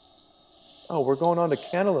 Oh, we're going on to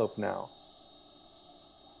cantaloupe now.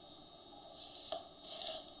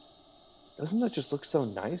 Doesn't that just look so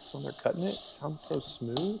nice when they're cutting it? It sounds so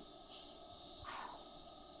smooth.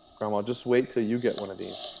 Grandma, just wait till you get one of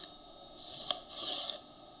these.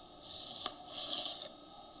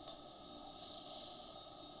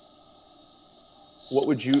 What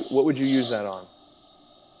would you use that on?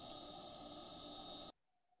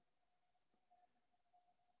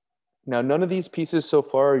 Now, none of these pieces so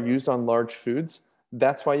far are used on large foods.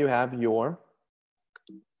 That's why you have the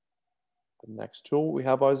next tool we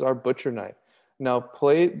have is our butcher knife. Now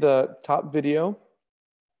play the top video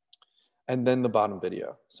and then the bottom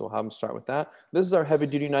video. So we'll have them start with that. This is our heavy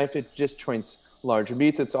duty knife. It just joints large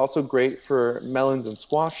meats. It's also great for melons and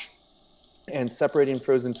squash and separating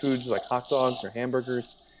frozen foods like hot dogs or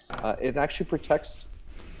hamburgers. It actually protects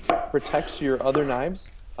your other knives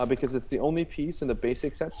because it's the only piece in the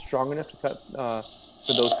basic set strong enough to cut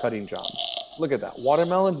for those cutting jobs. Look at that.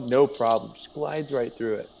 Watermelon, no problem. Just glides right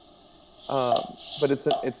through it. But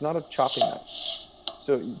it's not a chopping knife.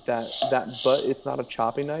 So but it's not a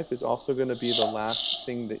chopping knife is also going to be the last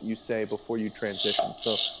thing that you say before you transition.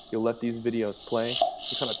 So you'll let these videos play.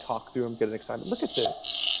 You kind of talk through them, get excited. Look at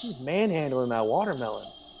this. He's manhandling that watermelon.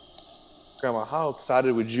 Grandma, how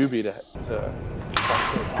excited would you be to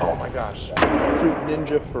watch this? Oh my gosh. Fruit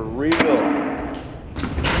Ninja for real.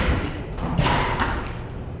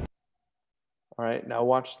 All right, now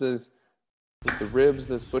watch this with the ribs,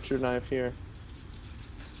 this butcher knife here.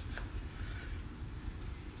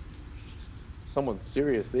 Someone's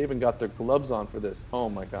serious. They even got their gloves on for this. Oh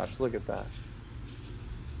my gosh, look at that.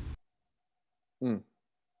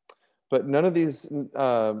 But none of these,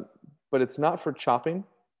 but it's not for chopping.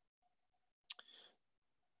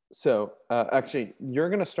 So actually, you're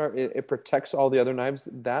going to start, it protects all the other knives.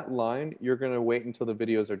 That line, you're going to wait until the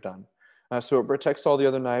videos are done. So it protects all the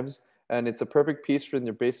other knives, and it's a perfect piece for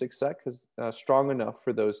your basic set because strong enough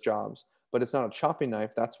for those jobs. But it's not a chopping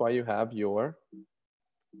knife. That's why you have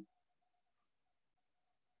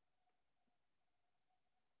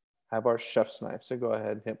our chef's knife. So go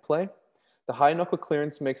ahead and hit play. The high knuckle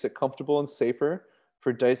clearance makes it comfortable and safer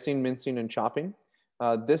for dicing, mincing, and chopping.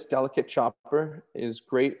 This delicate chopper is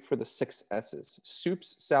great for the 6 S's: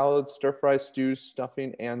 soups, salads, stir fries, stews,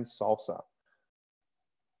 stuffing, and salsa.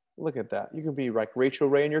 Look at that. You can be like Rachel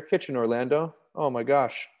Ray in your kitchen, Orlando. Oh my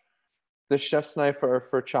gosh. The chef's knife are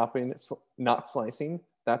for chopping, not slicing.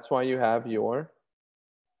 That's why you have your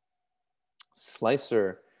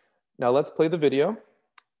slicer. Now let's play the video.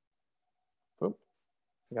 Oop,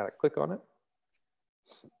 I gotta click on it.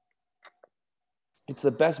 It's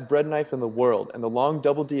the best bread knife in the world, and the long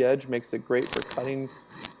double D edge makes it great for cutting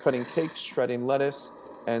cakes, shredding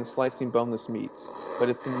lettuce, and slicing boneless meats. But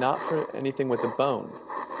it's not for anything with a bone.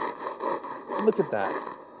 Look at that.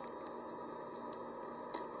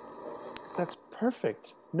 That's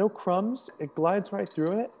perfect. No crumbs. It glides right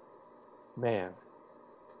through it. Man.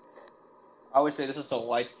 I always say this is the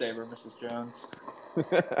lightsaber, Mrs. Jones.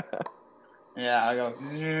 Yeah, I go.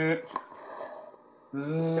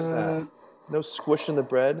 Look at that. No squishing the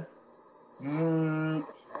bread.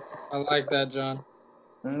 I like that, John.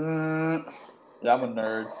 Yeah, I'm a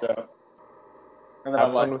nerd, so.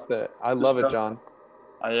 Have fun with it. I love it, John.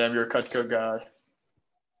 I am your Cutco guy.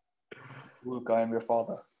 Luke, I am your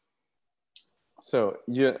father. So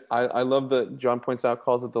yeah, I love that John points out,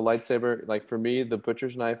 calls it the lightsaber. Like for me, the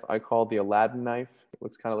butcher's knife, I call the Aladdin knife.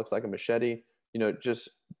 It kind of looks like a machete. You know, just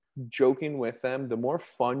joking with them. The more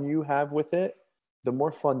fun you have with it, the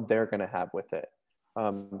more fun they're gonna have with it.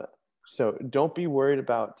 So don't be worried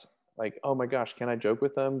about like, oh my gosh, can I joke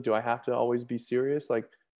with them? Do I have to always be serious? Like,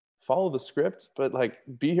 follow the script, but like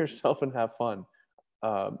be yourself and have fun.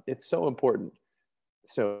 It's so important.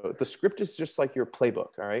 So the script is just like your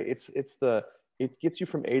playbook. All right, it gets you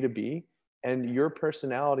from A to B, and your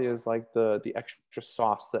personality is like the extra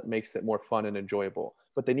sauce that makes it more fun and enjoyable.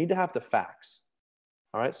 But they need to have the facts.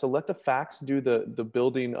 All right, so let the facts do the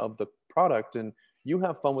building of the product, and you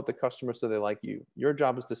have fun with the customer so they like you. Your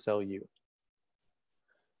job is to sell you.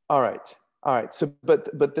 All right. So,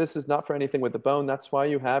 but this is not for anything with the bone. That's why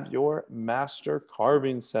you have your master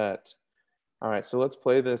carving set. All right, so let's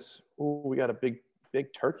play this. Ooh, we got a big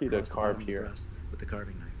turkey to carve here. With the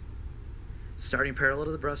carving knife. Starting parallel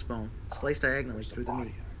to the breastbone, slice diagonally through the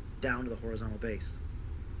meat, down to the horizontal base.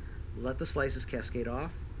 Let the slices cascade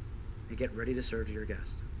off, and get ready to serve to your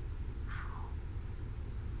guest.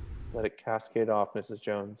 Let it cascade off, Mrs.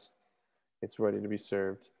 Jones. It's ready to be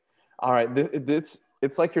served. All right, it's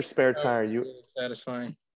like your spare tire. You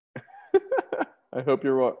satisfying. I hope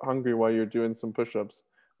you're hungry while you're doing some push-ups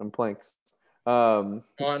and planks. Oh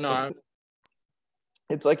no.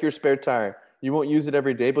 It's like your spare tire. You won't use it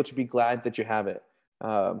every day, but you'll be glad that you have it.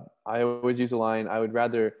 I always use a line. I would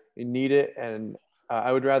rather need it and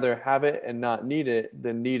I would rather have it and not need it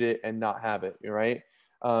than need it and not have it. Right?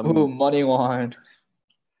 Ooh, money line.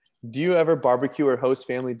 Do you ever barbecue or host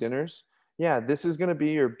family dinners? Yeah, this is going to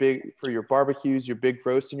be for your barbecues, your big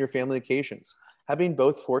roasts, and your family occasions. Having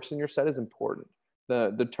both forks in your set is important.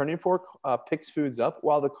 The turning fork picks foods up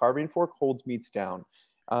while the carving fork holds meats down.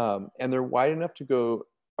 And they're wide enough to go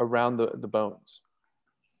around the bones.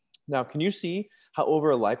 Now, can you see how over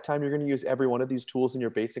a lifetime you're going to use every one of these tools in your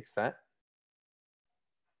basic set?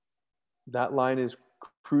 That line is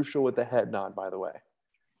crucial with the head nod, by the way.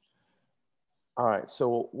 All right,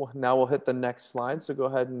 so now we'll hit the next slide. So go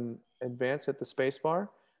ahead and advance, hit the space bar.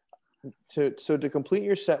 So to complete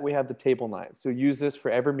your set, we have the table knives. So use this for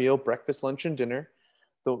every meal, breakfast, lunch, and dinner.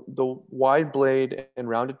 The wide blade and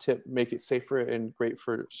rounded tip make it safer and great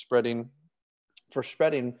for spreading.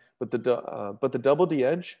 But the double D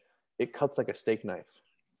edge, it cuts like a steak knife.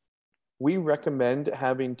 We recommend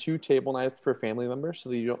having 2 table knives per family member so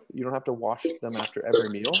that you don't have to wash them after every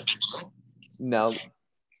meal. Now,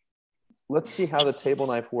 let's see how the table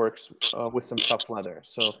knife works with some tough leather.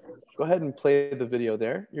 So go ahead and play the video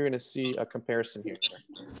there. You're going to see a comparison here.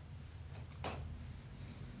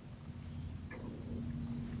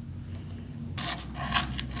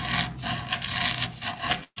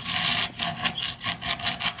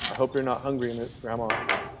 I hope you're not hungry, Miss Grandma.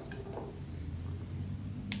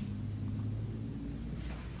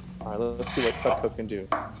 All right, let's see what Cutco can do.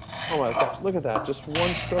 Oh my gosh, look at that. Just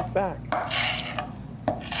one stroke back.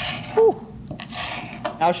 Whew.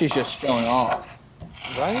 Now she's just showing off.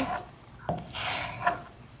 Right?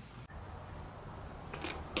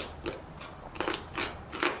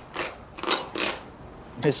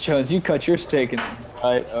 Miss Jones, you cut your steak in,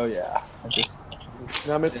 right? Oh yeah.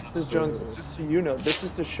 Now, Mrs. Jones, just so you know, this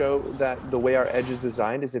is to show that the way our edge is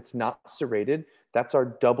designed is it's not serrated. That's our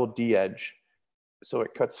double D edge. So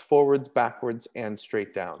it cuts forwards, backwards, and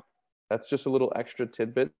straight down. That's just a little extra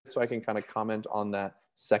tidbit so I can kind of comment on that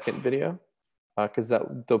second video. Because I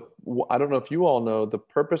don't know if you all know, the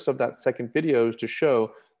purpose of that second video is to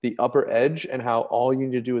show the upper edge and how all you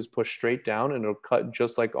need to do is push straight down and it'll cut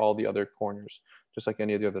just like all the other corners, just like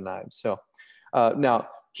any of the other knives. So now,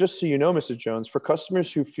 just so you know, Mrs. Jones, for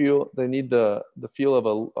customers who feel they need the feel of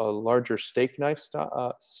a larger steak knife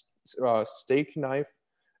steakhouse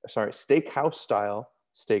style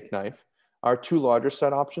steak knife. Our two larger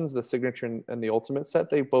set options, the signature and the ultimate set,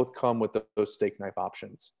 they both come with those steak knife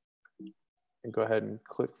options. And go ahead and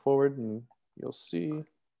click forward and you'll see.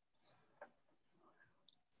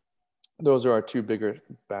 Those are our two bigger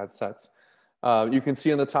bad sets. You can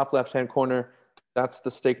see in the top left-hand corner, that's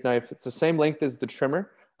the steak knife. It's the same length as the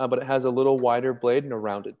trimmer, but it has a little wider blade and a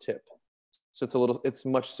rounded tip. So it's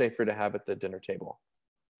much safer to have at the dinner table.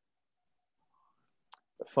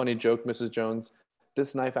 A funny joke, Mrs. Jones.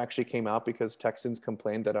 This knife actually came out because Texans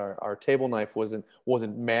complained that our table knife wasn't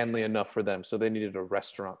manly enough for them, so they needed a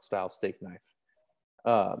restaurant-style steak knife.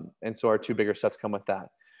 And so our two bigger sets come with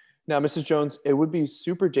that. Now, Mrs. Jones, it would be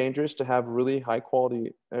super dangerous to have really high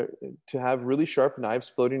quality, to have really sharp knives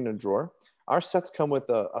floating in a drawer. Our sets come with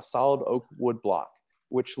a solid oak wood block,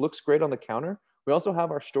 which looks great on the counter. We also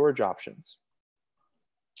have our storage options.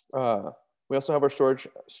 We also have our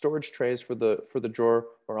storage trays for the drawer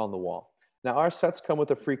or on the wall. Now, our sets come with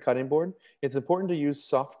a free cutting board. It's important to use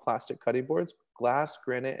soft plastic cutting boards. Glass,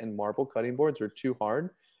 granite, and marble cutting boards are too hard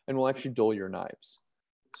and will actually dull your knives.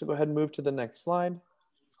 So go ahead and move to the next slide.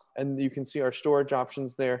 And you can see our storage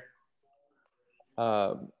options there.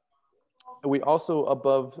 We also,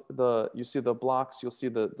 above you see the blocks, you'll see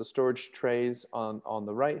the storage trays on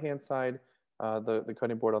the right-hand side, the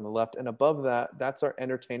cutting board on the left. And above that, that's our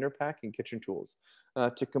entertainer pack and kitchen tools.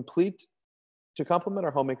 To complement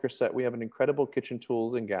our homemaker set, we have an incredible kitchen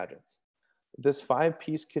tools and gadgets. This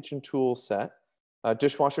 5-piece kitchen tool set,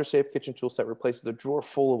 dishwasher safe kitchen tool set, replaces a drawer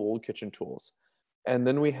full of old kitchen tools. And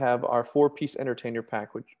then we have our 4-piece entertainer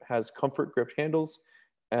pack, which has comfort grip handles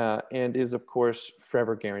and is, of course,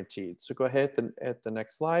 forever guaranteed. So go ahead at the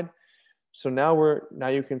next slide. So now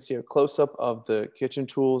you can see a close-up of the kitchen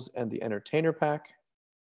tools and the entertainer pack.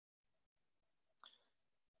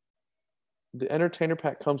 The entertainer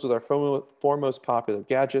pack comes with our four most popular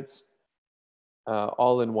gadgets,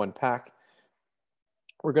 all in one pack.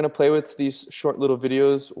 We're going to play with these short little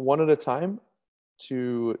videos one at a time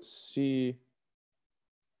to see.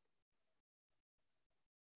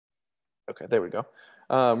 Okay, there we go.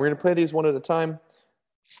 We're going to play these one at a time,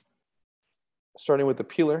 starting with the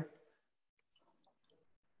peeler.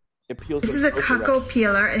 It peels. This is a Cutco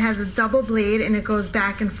peeler. It has a double blade and it goes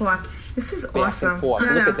back and forth. This is awesome. Look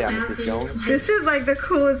at that, Mrs. Jones. This is like the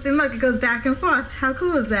coolest thing. Look, it goes back and forth. How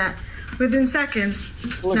cool is that? Within seconds.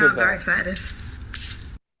 Now I'm very excited.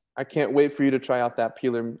 I can't wait for you to try out that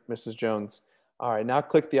peeler, Mrs. Jones. All right, now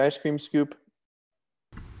click the ice cream scoop.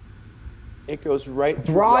 It goes right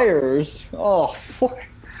through. Breyers? Oh,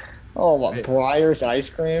 what? Breyers ice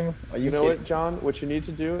cream? Are you know what, John? What you need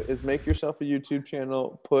to do is make yourself a YouTube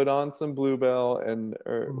channel, put on some Bluebell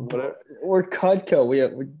or whatever. Or Cutco. We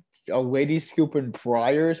have a lady scooping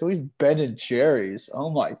Breyers. Who's Ben and Jerry's?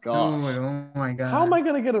 Oh my gosh. Oh my god. How am I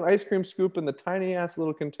gonna get an ice cream scoop in the tiny ass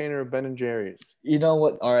little container of Ben and Jerry's? You know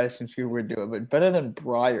what our ice cream scoop would do, but better than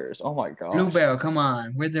Breyers. Oh my gosh. Bluebell, come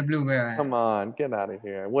on. Where's the Bluebell at? Come on, get out of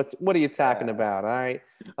here. What are you talking about? All right.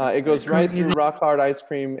 It goes right through rock hard ice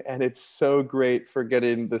cream, and it's so great for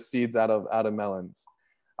getting the seeds out of melons.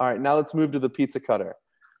 All right, now let's move to the pizza cutter.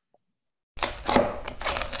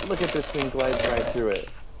 Look at this thing glides right through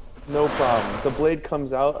it. No problem. The blade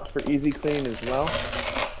comes out for easy clean as well.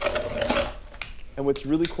 And what's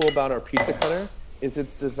really cool about our pizza cutter is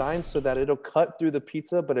it's designed so that it'll cut through the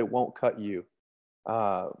pizza, but it won't cut you.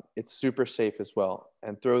 It's super safe as well.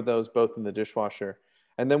 And throw those both in the dishwasher.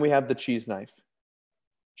 And then we have the cheese knife.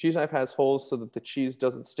 Cheese knife has holes so that the cheese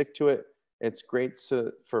doesn't stick to it. It's great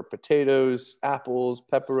for potatoes, apples,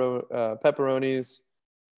 pepperonis.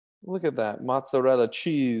 Look at that. Mozzarella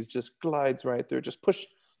cheese just glides right through. Just push.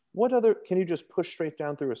 What other can you just push straight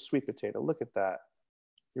down through a sweet potato? Look at that.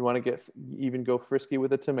 You want to even go frisky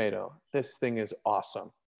with a tomato. This thing is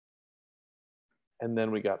awesome. And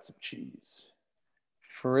then we got some cheese.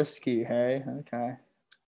 Frisky, hey? Okay.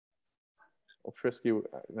 Well, frisky,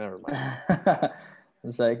 never mind.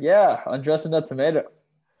 It's like, yeah, undressing that tomato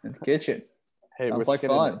in the kitchen. Hey, sounds like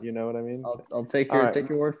fun. You know what I mean? I'll take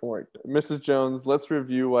your word for it. Mrs. Jones, let's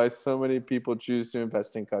review why so many people choose to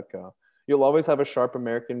invest in Cutco. You'll always have a sharp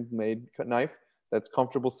American-made knife that's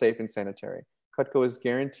comfortable, safe, and sanitary. Cutco is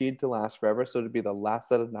guaranteed to last forever, so it'd be the last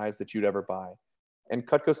set of knives that you'd ever buy. And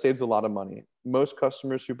Cutco saves a lot of money. Most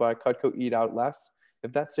customers who buy Cutco eat out less.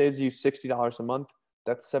 If that saves you $60 a month,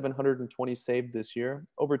 that's $720 saved this year.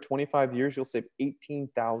 Over 25 years, you'll save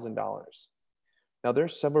 $18,000. Now,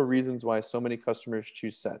 there's several reasons why so many customers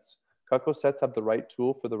choose sets. Cutco sets have the right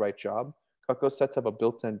tool for the right job. Cutco sets have a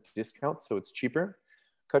built-in discount, so it's cheaper.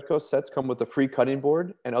 Cutco sets come with a free cutting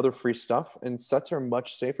board and other free stuff, and sets are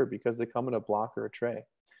much safer because they come in a block or a tray.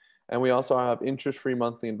 And we also have interest-free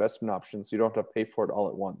monthly investment options, so you don't have to pay for it all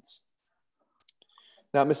at once.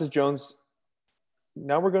 Now, Mrs. Jones,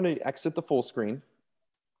 now we're going to exit the full screen.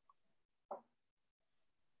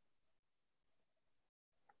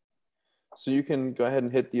 So you can go ahead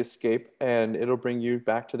and hit the escape and it'll bring you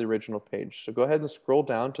back to the original page. So go ahead and scroll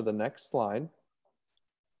down to the next slide.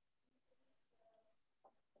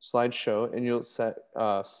 Slideshow, and you'll set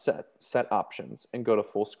options and go to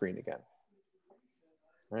full screen again.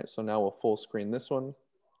 All right, so now we'll full screen this one.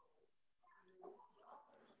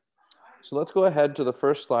 So let's go ahead to the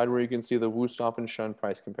first slide where you can see the Wüsthof and Schön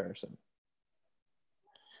price comparison.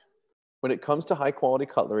 When it comes to high quality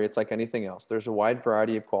cutlery, it's like anything else. There's a wide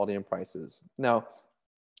variety of quality and prices. Now,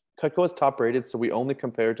 Cutco is top rated, so we only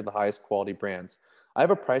compare to the highest quality brands. I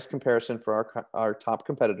have a price comparison for our top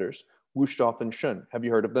competitors, Wüsthof and Schön. Have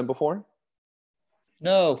you heard of them before?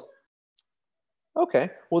 No.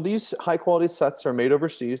 Okay, well, these high quality sets are made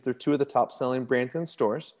overseas. They're two of the top selling brands in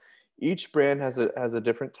stores. Each brand has a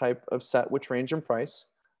different type of set which range in price.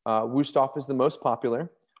 Wüsthof is the most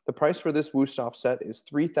popular. The price for this Wüsthof set is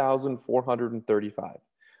 $3,435.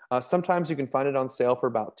 Sometimes you can find it on sale for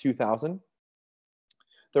about $2,000.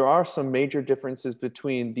 There are some major differences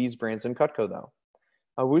between these brands and Cutco, though.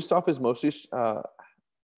 Wüsthof has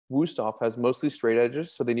mostly straight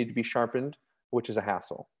edges, so they need to be sharpened, which is a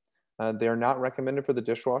hassle. They are not recommended for the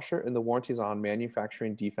dishwasher, and the warranty is on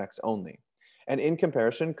manufacturing defects only. And in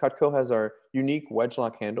comparison, Cutco has our unique wedge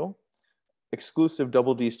lock handle, exclusive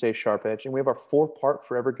double D stay sharp edge, and we have our 4-part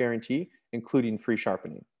forever guarantee, including free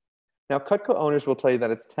sharpening. Now, Cutco owners will tell you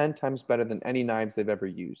that it's 10 times better than any knives they've ever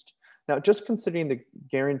used. Now, just considering the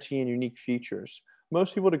guarantee and unique features,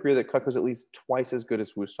 most people would agree that Cutco is at least twice as good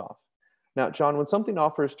as Wüsthof. Now, John, when something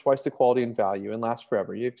offers twice the quality and value and lasts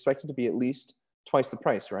forever, you expect it to be at least twice the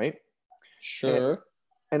price, right? Sure.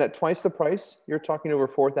 And at twice the price, you're talking over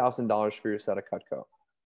 $4,000 for your set of Cutco.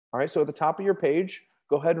 All right, so at the top of your page,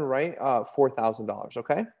 go ahead and write $4,000,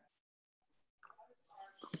 okay?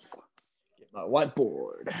 Get my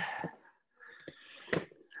whiteboard.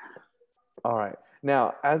 All right.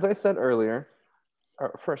 Now, as I said earlier,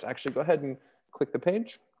 first, actually, go ahead and click the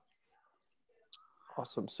page.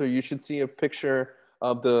 Awesome. So you should see a picture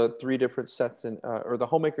of the 3 different sets or the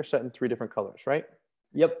Homemaker set in 3 different colors, right?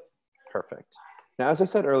 Yep. Perfect. Now, as I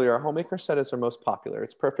said earlier, our Homemaker set is our most popular.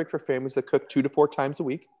 It's perfect for families that cook 2 to 4 times a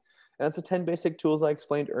week. And it's the 10 basic tools I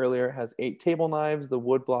explained earlier. It has 8 table knives, the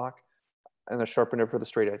wood block, and a sharpener for the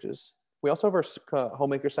straight edges. We also have our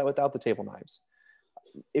Homemaker set without the table knives.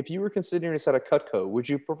 If you were considering a set of Cutco, would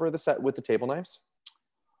you prefer the set with the table knives?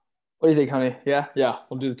 What do you think, honey? Yeah,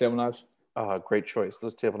 we'll do the table knives. Great choice.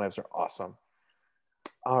 Those table knives are awesome.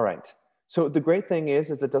 All right. So the great thing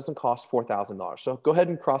is it doesn't cost $4,000. So go ahead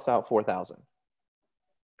and cross out $4,000.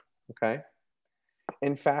 Okay.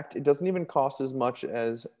 In fact, it doesn't even cost as much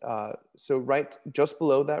as, so right just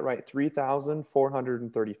below that, right,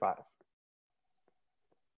 $3,435.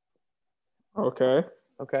 Okay.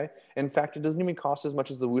 Okay. In fact, it doesn't even cost as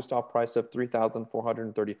much as the Wüsthof price of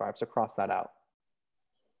 $3,435. So cross that out.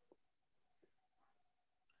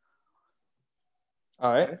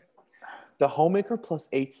 All right. The Homemaker Plus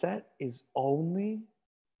 8 set is only,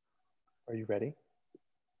 are you ready?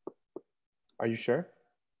 Are you sure?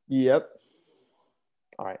 Yep.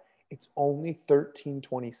 All right. It's only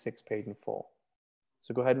 $1,326 paid in full.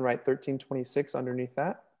 So go ahead and write $1,326 underneath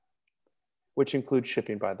that, which includes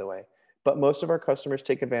shipping, by the way. But most of our customers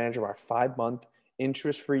take advantage of our 5-month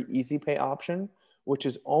interest-free easy pay option, which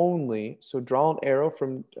is only, so draw an arrow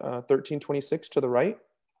from $1,326 to the right.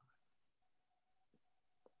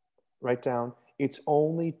 Write down, it's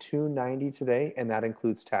only $290 today, and that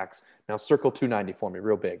includes tax. Now circle $290 for me,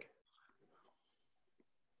 real big.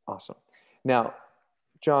 Awesome. Now,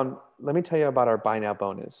 John, let me tell you about our buy now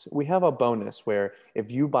bonus. We have a bonus where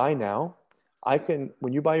if you buy now,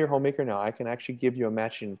 when you buy your Homemaker now, I can actually give you a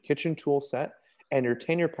matching kitchen tool set,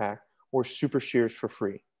 entertainer pack, or super shears for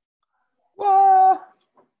free. What?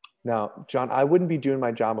 Now, John, I wouldn't be doing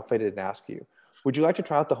my job if I didn't ask you. Would you like to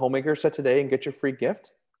try out the Homemaker set today and get your free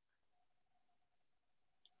gift?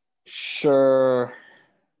 Sure.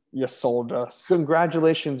 You sold us.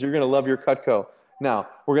 Congratulations. You're going to love your Cutco. Now,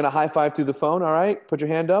 we're going to high five through the phone. All right. Put your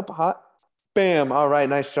hand up. Hot. Bam. All right.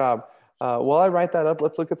 Nice job. While I write that up,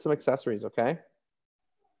 let's look at some accessories. Okay.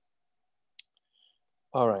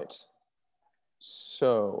 All right.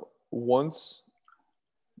 So once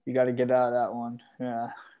you got to get out of that one. Yeah.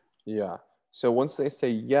 Yeah. So once they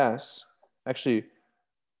say yes, actually,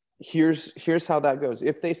 here's how that goes.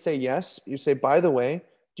 If they say yes, you say, by the way,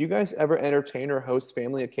 do you guys ever entertain or host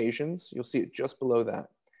family occasions? You'll see it just below that.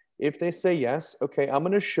 If they say yes, okay, I'm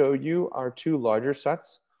going to show you our 2 larger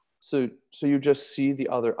sets So you just see the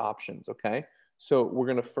other options, okay? So we're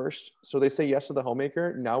gonna first, so they say yes to the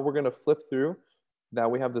homemaker. Now we're gonna flip through. Now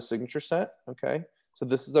we have the signature set, okay? So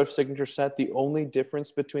this is our signature set. The only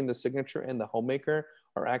difference between the signature and the homemaker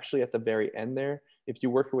are actually at the very end there. If you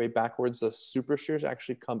work your way backwards, the super shears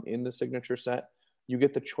actually come in the signature set. You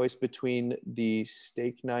get the choice between the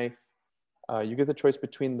steak knife. You get the choice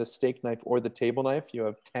between the steak knife or the table knife. You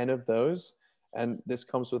have 10 of those. And this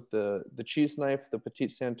comes with the cheese knife, the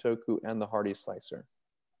Petite Santoku, and the Hardy slicer.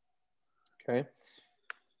 Okay.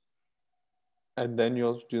 And then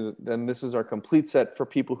you'll do, then this is our complete set for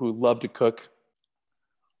people who love to cook.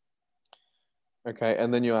 Okay.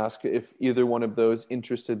 And then you ask if either one of those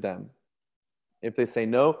interested them. If they say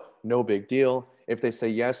no, no big deal. If they say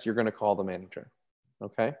yes, you're going to call the manager.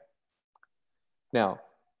 Okay. Now,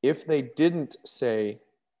 if they didn't say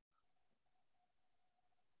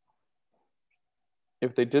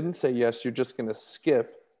yes, you're just going to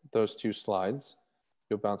skip those 2 slides.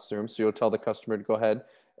 You'll bounce through them. So you'll tell the customer to go ahead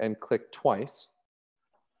and click twice.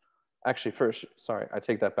 Actually, first, sorry, I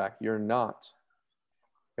take that back. You're not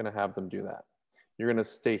going to have them do that. You're going to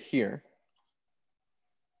stay here,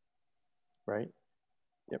 right?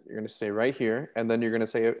 Yep, you're going to stay right here. And then you're going to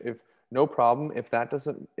say, if no problem, if that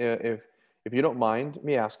doesn't, if you don't mind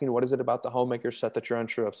me asking, what is it about the homemaker set that you're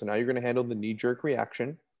unsure of? So now you're going to handle the knee-jerk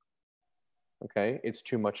reaction. Okay, it's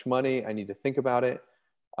too much money. I need to think about it.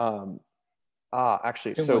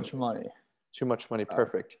 Actually, Too much money. Too much money.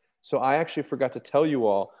 Perfect. So I actually forgot to tell you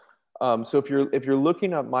all. So if you're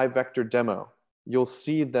looking at my vector demo, you'll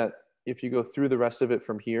see that if you go through the rest of it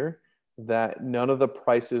from here, that none of the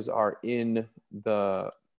prices are in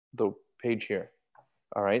the page here.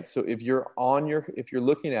 All right. So if you're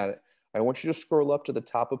looking at it, I want you to scroll up to the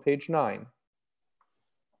top of page 9.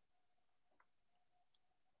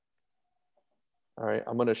 All right,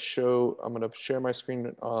 I'm gonna share my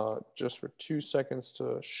screen just for 2 seconds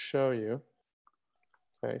to show you.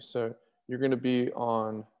 Okay, so you're gonna be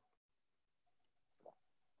on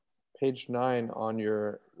page 9 on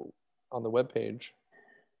the web page.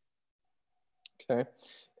 Okay,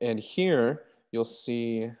 and here you'll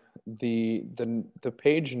see the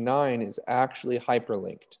page 9 is actually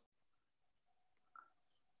hyperlinked.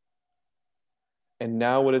 And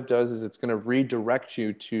now what it does is it's gonna redirect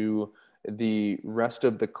you to the rest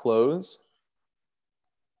of the clothes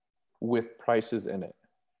with prices in it.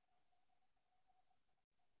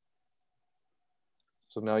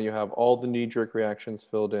 So now you have all the knee-jerk reactions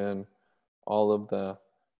filled in, all the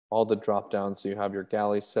drop downs. So you have your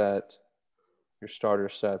galley set, your starter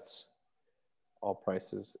sets, all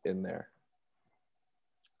prices in there.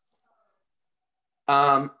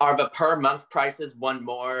 Are the per month prices one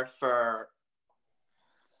more for?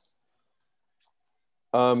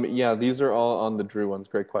 Yeah, these are all on the Drew ones.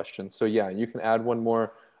 Great question. So yeah, you can add one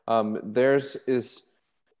more. Theirs is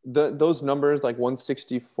those numbers like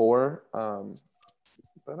 164.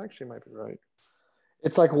 That actually might be right.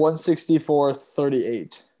 It's like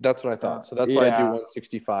 164.38. That's what I thought. So that's why I do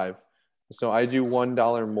 165. So I do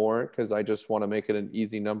 $1 more because I just want to make it an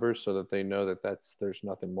easy number so that they know that there's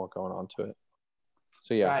nothing more going on to it.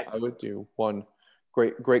 So yeah, right. I would do one.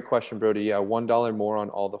 Great question, Brody. Yeah, $1 more on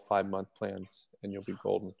all the 5-month plans, and you'll be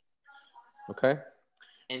golden. Okay.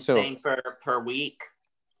 And same for per week,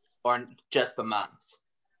 or just the months.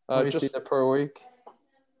 Let me see the per week.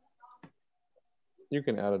 You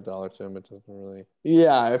can add $1 to them. It doesn't really.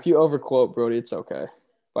 Yeah, if you overquote, Brody, it's okay.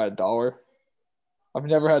 By $1. I've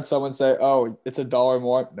never had someone say, "Oh, it's $1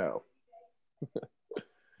 more." No.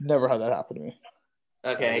 Never had that happen to me.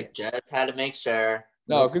 Okay, just had to make sure.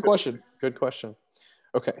 No, good question. Good question.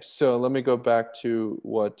 Okay, so let me go back to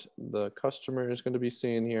what the customer is going to be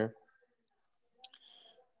seeing here.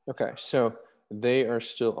 Okay, so they are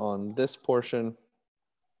still on this portion.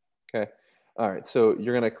 Okay, all right, so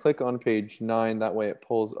you're going to click on page 9. That way it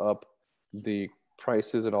pulls up the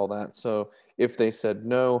prices and all that. So if they said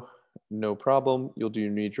no, no problem. You'll do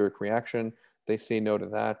your knee-jerk reaction. They say no to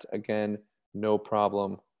that. Again, no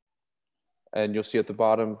problem. And you'll see at the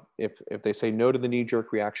bottom, if they say no to the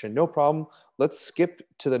knee-jerk reaction, no problem. Let's skip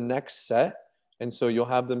to the next set. And so you'll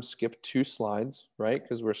have them skip 2 slides, right?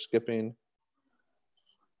 Because we're skipping.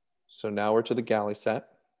 So now we're to the galley set.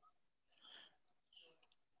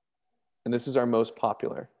 And this is our most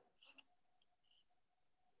popular.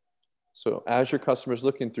 So as your customer's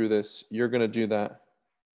looking through this, you're going to do that.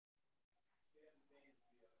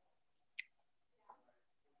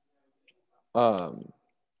 Hold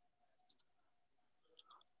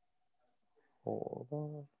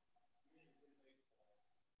on.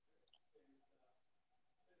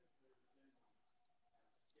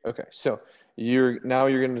 Okay, so you're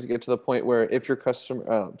going to get to the point where if your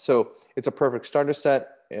customer, so it's a perfect starter set.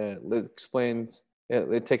 It explains,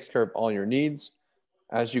 it takes care of all your needs.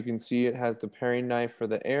 As you can see, it has the paring knife for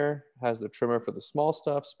the air, has the trimmer for the small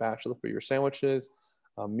stuff, spatula for your sandwiches,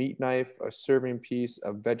 a meat knife, a serving piece,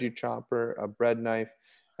 a veggie chopper, a bread knife,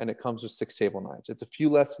 and it comes with 6 table knives. It's a few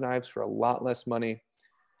less knives for a lot less money.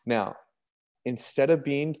 Now, instead of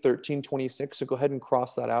being $13.26, so go ahead and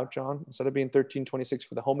cross that out, John. Instead of being $13.26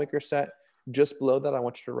 for the homemaker set, just below that, I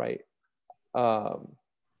want you to write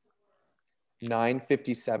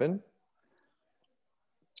 $9.57.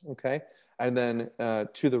 Okay. And then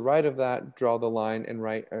to the right of that, draw the line and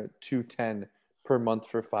write $210 per month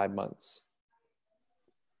for 5 months.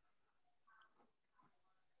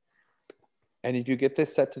 And if you get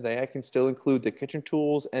this set today, I can still include the kitchen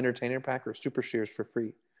tools, entertainer pack, or super shears for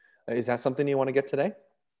free. Is that something you want to get today?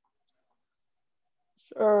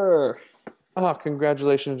 Sure. Oh,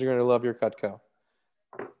 congratulations. You're going to love your Cutco.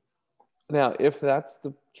 Now, if that's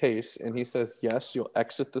the case and he says yes, you'll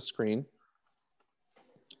exit the screen.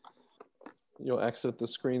 You'll exit the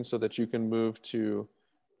screen so that you can move to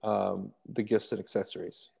the gifts and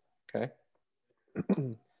accessories. Okay.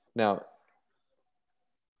 Now,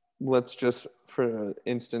 let's just, for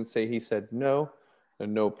instance, say he said no,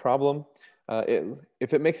 and no problem.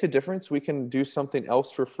 If it makes a difference, we can do something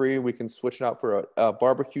else for free. We can switch it out for a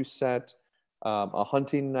barbecue set, a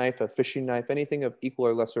hunting knife, a fishing knife, anything of equal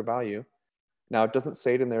or lesser value. Now, it doesn't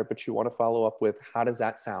say it in there, but you want to follow up with, how does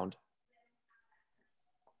that sound?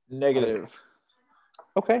 Negative.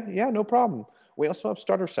 Okay, yeah, no problem. We also have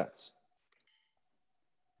starter sets.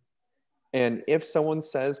 And if someone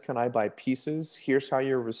says, can I buy pieces? Here's how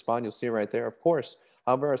you respond. You'll see it right there. Of course.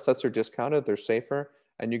 However, our sets are discounted. They're safer,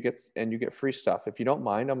 and you get free stuff. If you don't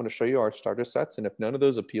mind, I'm going to show you our starter sets. And if none of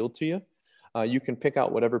those appeal to you, you can pick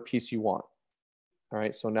out whatever piece you want. All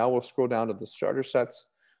right. So now we'll scroll down to the starter sets.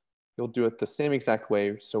 You'll do it the same exact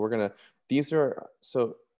way. So we're going to,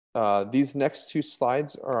 these next 2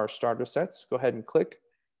 slides are our starter sets. Go ahead and click.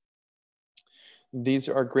 These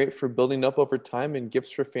are great for building up over time and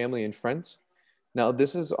gifts for family and friends. Now,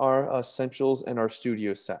 this is our essentials and our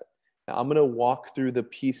studio set. Now, I'm going to walk through the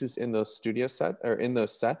pieces in those in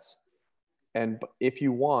those sets. And if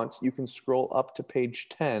you want, you can scroll up to page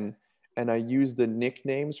 10, and I use the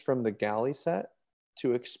nicknames from the galley set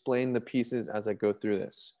to explain the pieces as I go through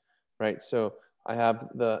this, right? So I have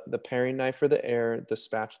the paring knife for the air, the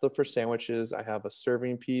spatula for sandwiches. I have a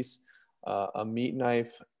serving piece, a meat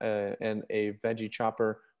knife, and a veggie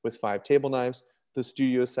chopper with 5 table knives. The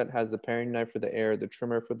studio set has the paring knife for the air, the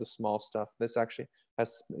trimmer for the small stuff. This actually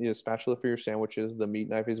has the spatula for your sandwiches, the meat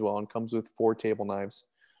knife as well, and comes with 4 table knives.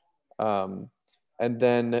 And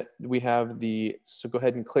then we have so go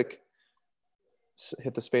ahead and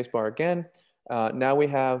hit the space bar again. Now we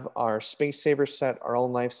have our Space Saver set, our all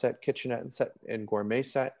knife set, kitchenette set, and gourmet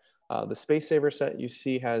set. The Space Saver set you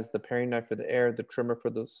see has the paring knife for the air, the trimmer for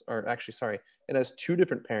this, or actually, sorry, it has 2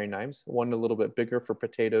 different paring knives, one a little bit bigger for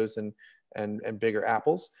potatoes and bigger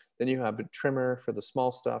apples. Then you have a trimmer for the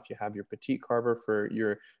small stuff. You have your petite carver for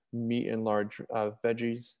your meat and large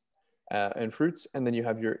veggies and fruits. And then you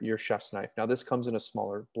have your chef's knife. Now this comes in a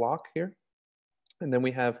smaller block here. And then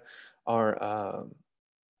we have our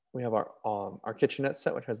kitchenette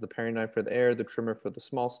set, which has the paring knife for the air, the trimmer for the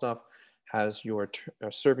small stuff, has your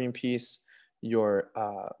serving piece, your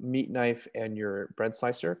meat knife, and your bread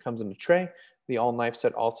slicer. Comes in a tray. The all knife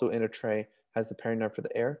set also in a tray has the paring knife for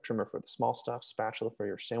the air, trimmer for the small stuff, spatula for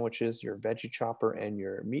your sandwiches, your veggie chopper, and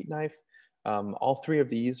your meat knife. All 3 of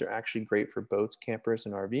these are actually great for boats, campers,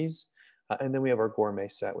 and RVs. And then we have our gourmet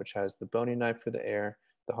set, which has the boning knife for the air,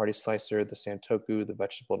 the hearty slicer, the santoku, the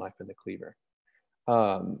vegetable knife, and the cleaver.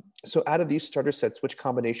 So out of these starter sets, which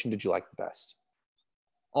combination did you like the best?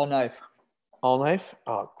 All knife. All knife?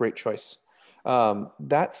 Oh, great choice.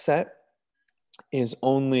 That set is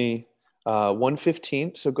only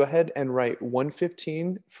 $115. So go ahead and write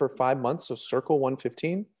 $115 for 5 months. So circle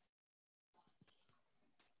 $115,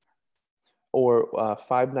 or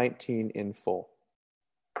 $519 in full.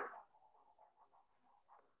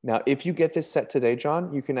 Now, if you get this set today,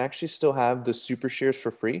 John, you can actually still have the super shears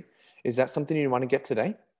for free. Is that something you want to get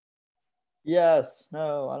today? Yes.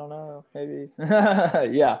 No, I don't know. Maybe.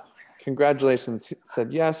 Yeah. Congratulations. He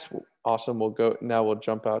said yes. Awesome. We'll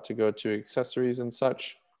jump out to go to accessories and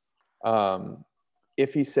such.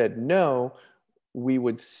 If he said no, we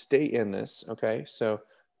would stay in this. Okay. So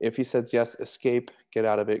if he says yes, escape, get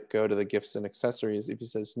out of it, go to the gifts and accessories. If he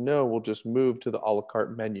says no, we'll just move to the a la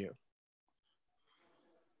carte menu.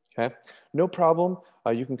 Okay. No problem.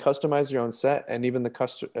 You can customize your own set, and even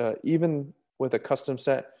with a custom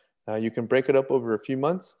set, you can break it up over a few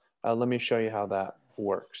months. Let me show you how that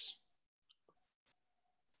works.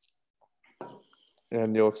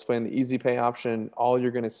 And you'll explain the easy pay option. All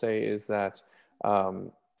you're going to say is that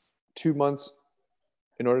 2 months,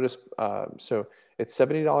 in order to, so it's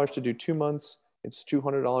 $70 to do 2 months, it's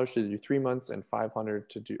 $200 to do 3 months, and $500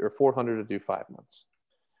 to do, or $400 to do 5 months.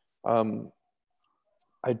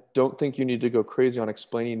 I don't think you need to go crazy on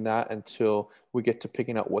explaining that until we get to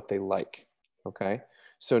picking out what they like, okay?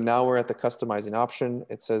 So now we're at the customizing option.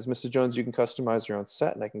 It says, Mrs. Jones, you can customize your own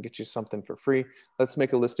set and I can get you something for free. Let's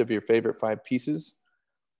make a list of your favorite 5 pieces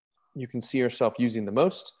you can see yourself using the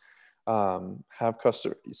most.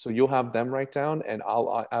 So you'll have them write down, and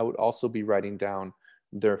I would also be writing down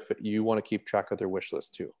you want to keep track of their wish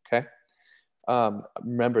list too, okay?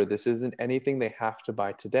 Remember, this isn't anything they have to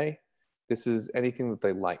buy today. This is anything that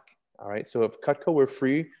they like, all right? So if Cutco were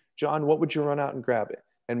free, John, what would you run out and grab it?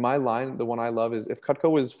 And my line, the one I love, is if Cutco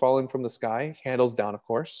was falling from the sky, handles down, of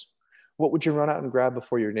course, what would you run out and grab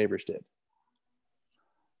before your neighbors did?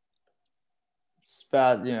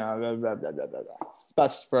 Spatula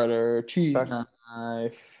spreader, cheese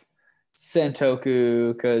knife,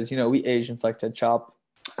 Santoku, because we Asians like to chop.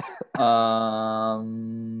 Definitely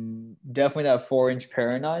that 4-inch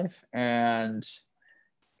paring knife, and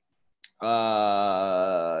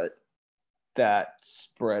that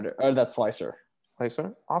spreader or that slicer.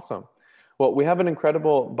 Awesome. Well, we have an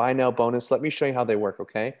incredible buy now bonus. Let me show you how they work,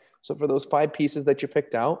 okay? So for those 5 pieces that you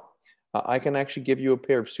picked out, I can actually give you a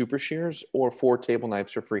pair of super shears or 4 table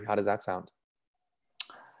knives for free. How does that sound?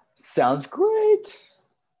 Sounds great.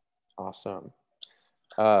 Awesome.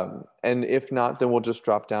 And if not, then we'll just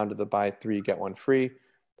drop down to the buy 3, get 1 free.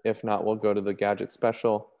 If not, we'll go to the gadget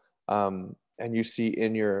special. And you see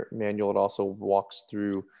in your manual, it also walks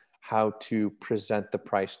through how to present the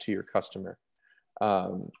price to your customer.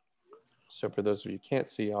 So for those of you who can't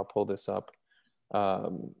see, I'll pull this up.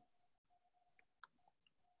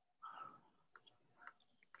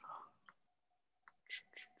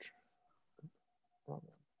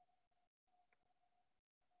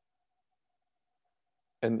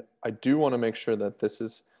 And I do want to make sure that this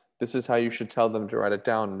is how you should tell them to write it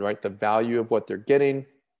down, right? The value of what they're getting,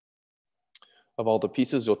 of all the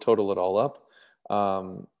pieces, you'll total it all up.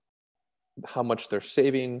 How much they're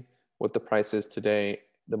saving, what the price is today,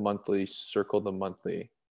 the monthly, circle the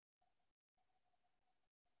monthly.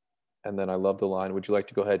 And then I love the line, would you like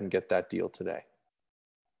to go ahead and get that deal today?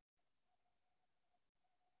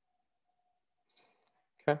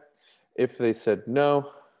 Okay. If they said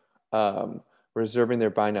no, reserving their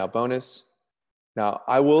buy now bonus. Now,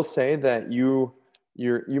 I will say that you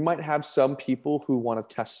might have some people who want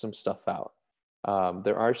to test some stuff out.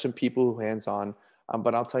 There are some people who hands-on,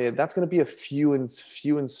 but I'll tell you, that's going to be a few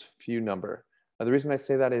number. The reason I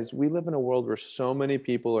say that is we live in a world where so many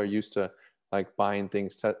people are used to like buying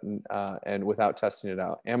things and without testing it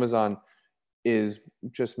out. Amazon is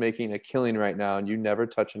just making a killing right now, and you never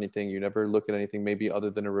touch anything, you never look at anything maybe other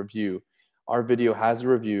than a review. Our video has a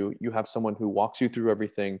review. You have someone who walks you through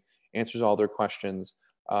everything, answers all their questions,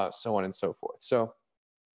 so on and so forth. So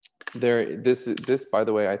this, by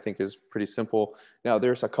the way, I think is pretty simple. Now,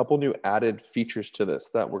 there's a couple new added features to this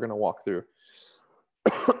that we're going to walk through.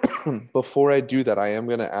 Before I do that, I am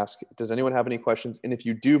going to ask, does anyone have any questions? And if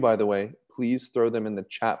you do, by the way, please throw them in the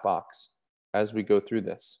chat box as we go through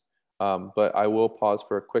this. But I will pause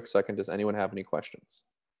for a quick second. Does anyone have any questions?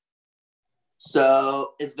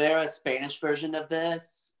 So is there a Spanish version of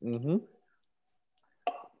this? Mm-hmm.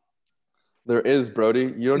 There is,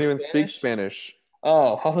 Brody. You don't even speak Spanish.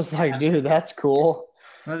 Oh, I was like, dude, that's cool.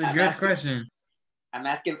 That's a good question. I'm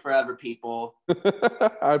asking for other people.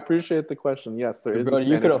 I appreciate the question. Yes, there is. Brody,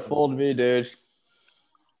 you could have fooled me, dude.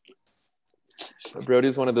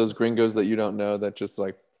 Brody's one of those gringos that you don't know that just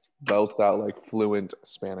like belts out like fluent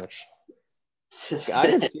Spanish. I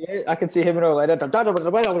can see it. I can see him in Orlando. Cool.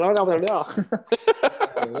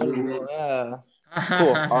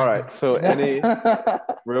 All right. So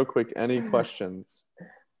real quick, any questions?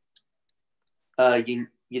 You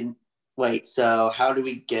wait. So how do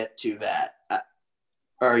we get to that?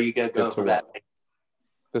 Or are you gonna go for that?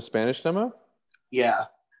 The Spanish demo? Yeah.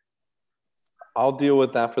 I'll deal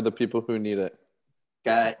with that for the people who need it.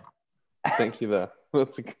 Got it. Thank you, though.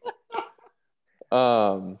 That's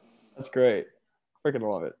great. Freaking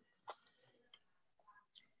love it.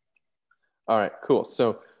 All right, cool.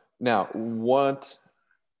 So now what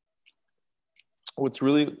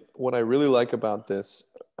I really like about this,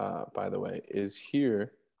 by the way, is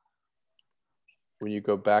here, when you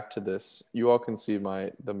go back to this, you all can see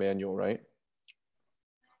the manual, right?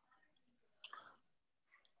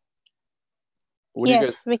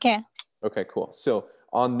 Yes, we can. Okay, cool. So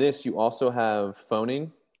on this, you also have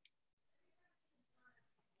phoning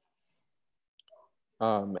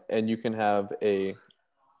And you can have you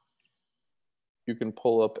can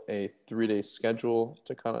pull up a 3-day schedule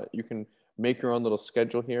to you can make your own little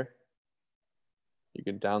schedule here. You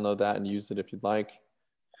can download that and use it if you'd like.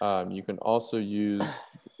 You can also use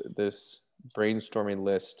this brainstorming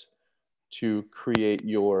list to create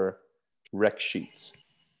your rec sheets.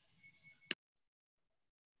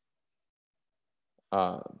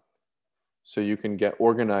 So you can get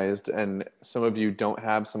organized, and some of you don't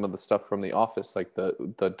have some of the stuff from the office, like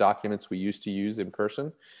the documents we used to use in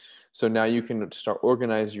person. So now you can start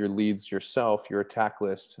organize your leads yourself, your attack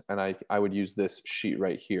list, and I would use this sheet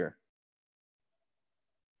right here.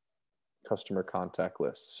 Customer contact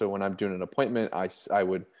list. So when I'm doing an appointment, I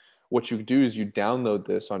would, what you do is you download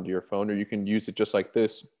this onto your phone, or you can use it just like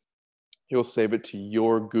this. You'll save it to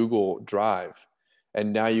your Google Drive.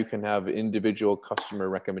 And now you can have individual customer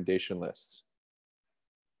recommendation lists.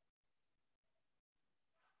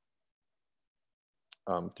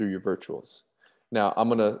 Through your virtuals. Now I'm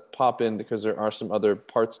gonna pop in because there are some other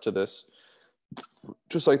parts to this.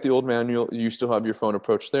 Just like the old manual, you still have your phone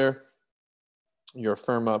approach there, your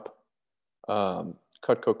firm up,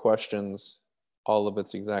 Cutco questions, all of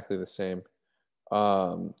it's exactly the same.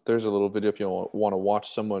 There's a little video if you want to watch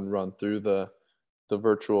someone run through the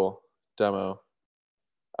virtual demo.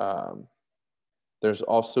 There's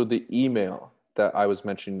also the email that I was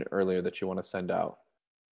mentioning earlier that you want to send out.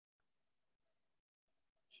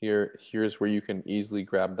 Here's where you can easily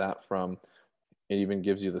grab that from. It even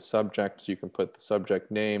gives you the subject, so you can put the subject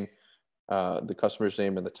name, the customer's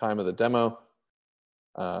name, and the time of the demo.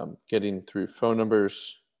 Getting through phone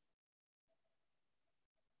numbers.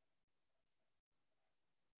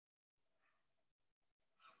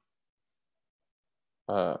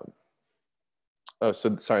 Oh,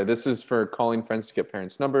 so sorry, this is for calling friends to get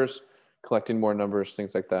parents' numbers, collecting more numbers,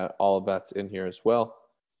 things like that. All of that's in here as well.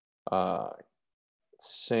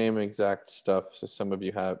 Same exact stuff as some of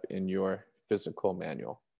you have in your physical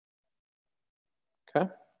manual. Okay.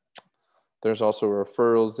 There's also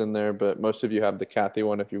referrals in there, but most of you have the Kathy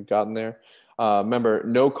one if you've gotten there. Remember,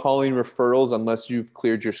 no calling referrals unless you've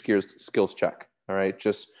cleared your skills check. All right,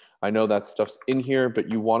 I know that stuff's in here,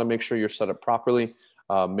 but you want to make sure you're set up properly.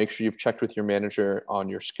 Make sure you've checked with your manager on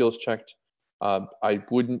your skills checked. I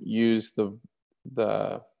wouldn't use the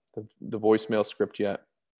voicemail script yet.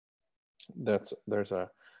 There's a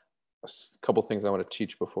couple things I want to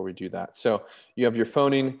teach before we do that. So you have your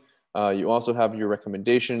phoning. You also have your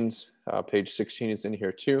recommendations. Page 16 is in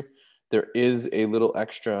here too. There is a little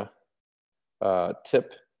extra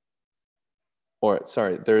tip, or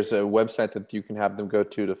sorry, there's a website that you can have them go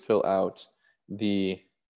to fill out the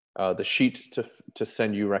sheet to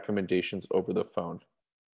send you recommendations over the phone.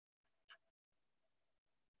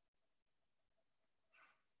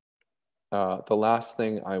 The last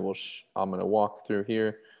thing I'm going to walk through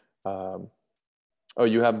here. Oh,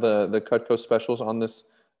 you have the Cutco specials on this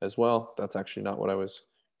as well. That's actually not what I was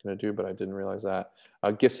going to do, but I didn't realize that.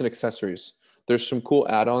 Gifts and accessories. There's some cool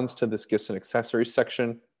add-ons to this gifts and accessories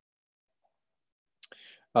section.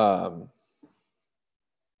 Because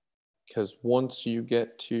once you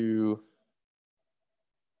get to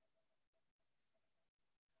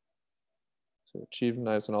achieve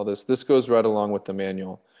knives and all this goes right along with the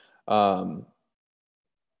manual. There's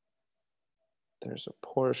a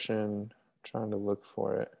portion, I'm trying to look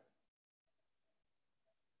for it.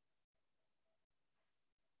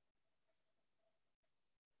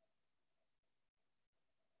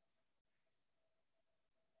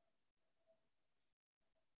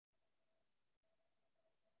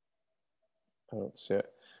 I don't see it.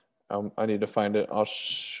 I need to find it. I'll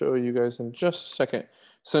show you guys in just a second.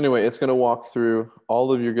 So anyway, it's going to walk through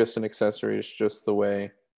all of your gifts and accessories just the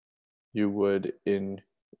way you would in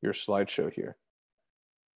your slideshow here.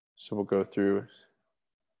 So we'll go through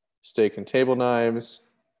steak and table knives,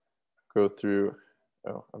 go through,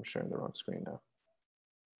 oh, I'm sharing the wrong screen now.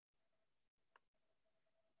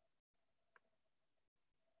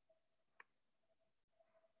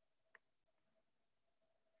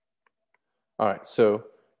 All right, so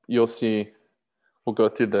you'll see, we'll go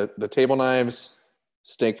through the table knives,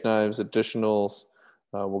 steak knives, additionals.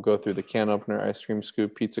 We'll go through the can opener, ice cream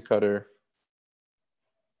scoop, pizza cutter,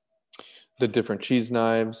 the different cheese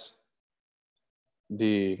knives,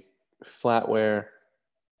 the flatware.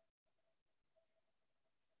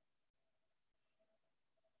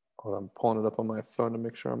 Hold on, I'm pulling it up on my phone to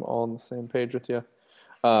make sure I'm all on the same page with you.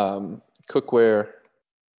 Cookware.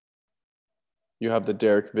 You have the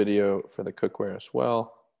Derek video for the cookware as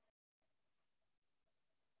well.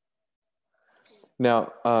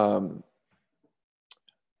 Now,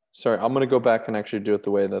 Sorry, I'm going to go back and actually do it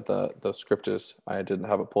the way that the script is. I didn't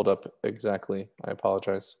have it pulled up exactly. I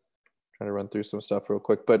apologize. Trying to run through some stuff real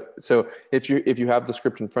quick. But so if you have the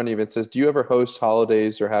script in front of you, it says, do you ever host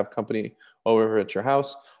holidays or have company over at your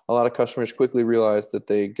house? A lot of customers quickly realize that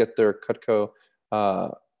they get their Cutco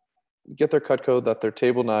that their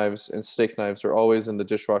table knives and steak knives are always in the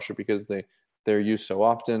dishwasher because they're used so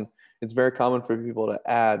often. It's very common for people to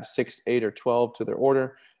add 6, 8, or 12 to their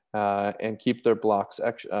order and keep their blocks,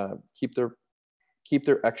 keep their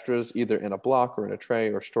extras either in a block or in a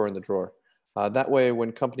tray or store in the drawer. That way,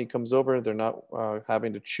 when company comes over, they're not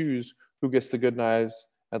having to choose who gets the good knives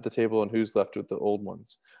at the table and who's left with the old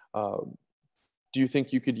ones. Do you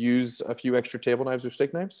think you could use a few extra table knives or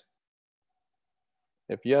steak knives?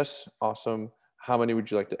 If yes, awesome. How many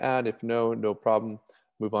would you like to add? If no, no problem.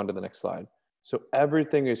 Move on to the next slide. So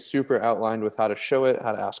everything is super outlined with how to show it,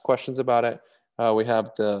 how to ask questions about it. We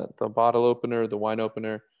have the bottle opener, the wine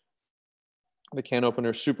opener, the can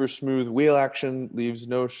opener, super smooth wheel action, leaves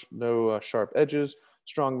no sharp edges.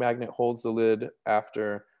 Strong magnet holds the lid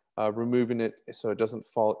after removing it so it doesn't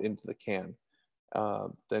fall into the can.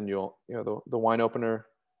 Then the wine opener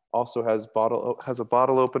also has a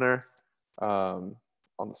bottle opener on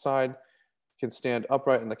the side. Can stand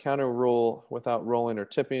upright in the counter, roll without rolling or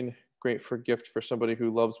tipping. Great for gift for somebody who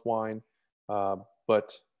loves wine,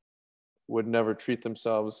 but would never treat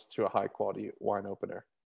themselves to a high quality wine opener.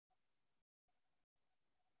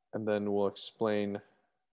 And then we'll explain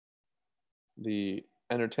the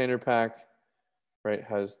entertainer pack. Right,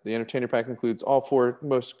 the entertainer pack includes all 4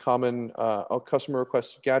 most common customer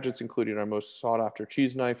requested gadgets, including our most sought after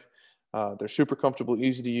cheese knife. They're super comfortable,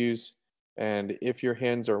 easy to use. And if your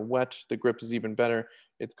hands are wet, the grip is even better.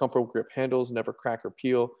 It's comfortable grip handles, never crack or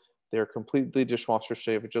peel. They're completely dishwasher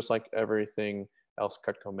safe, just like everything else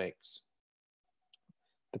Cutco makes.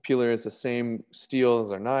 The peeler is the same steel as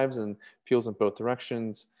our knives and peels in both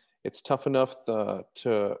directions. It's tough enough for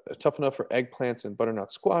eggplants and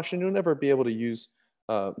butternut squash, and you'll never be able to use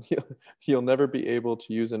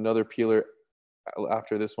another peeler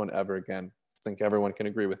after this one ever again. I think everyone can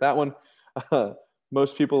agree with that one.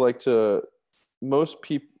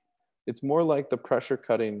 It's more like the pressure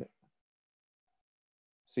cutting.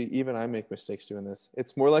 See, even I make mistakes doing this.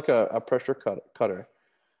 It's more like a pressure cutter,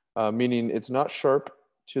 meaning it's not sharp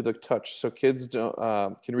to the touch. So kids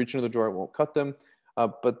can reach into the drawer, it won't cut them,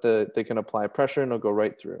 but they can apply pressure and it'll go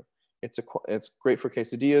right through. It's great for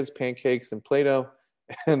quesadillas, pancakes, and Play-Doh,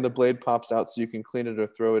 and the blade pops out so you can clean it or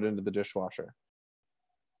throw it into the dishwasher.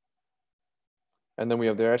 And then we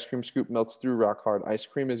have the ice cream scoop, melts through rock hard ice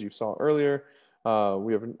cream, as you saw earlier.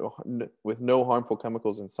 We have with no harmful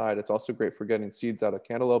chemicals inside. It's also great for getting seeds out of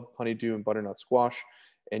cantaloupe, honeydew, and butternut squash.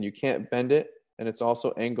 And you can't bend it, and it's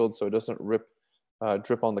also angled so it doesn't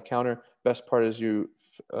drip on the counter. Best part is the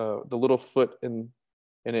little foot in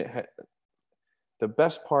it. The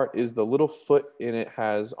best part is the little foot in it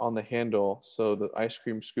has on the handle, so the ice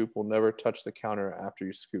cream scoop will never touch the counter after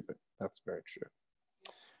you scoop it. That's very true.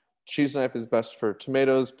 Cheese knife is best for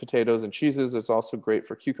tomatoes, potatoes, and cheeses. It's also great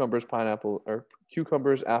for cucumbers,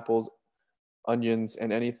 apples, onions,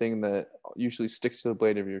 and anything that usually sticks to the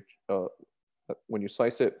blade of your when you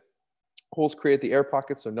slice it. Holes create the air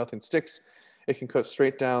pockets so nothing sticks. It can cut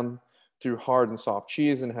straight down through hard and soft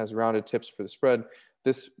cheese and has rounded tips for the spread.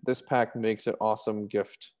 This pack makes an awesome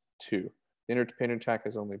gift too. The entertainer pack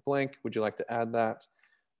is only blank. Would you like to add that?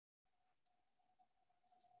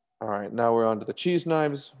 All right, now we're on to the cheese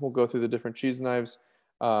knives. We'll go through the different cheese knives.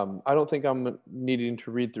 I don't think I'm needing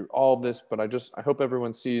to read through all of this, but I hope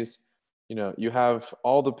everyone sees, you have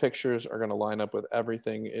all the pictures are gonna line up with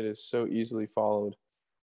everything. It is so easily followed.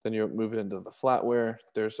 Then you move it into the flatware.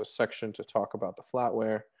 There's a section to talk about the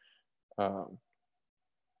flatware.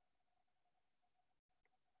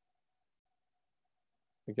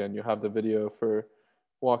 Again, you have the video for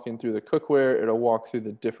walking through the cookware. It'll walk through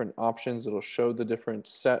the different options. It'll show the different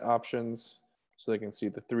set options so they can see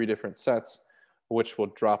the 3 different sets, which will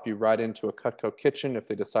drop you right into a Cutco kitchen if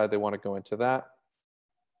they decide they want to go into that.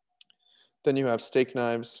 Then you have steak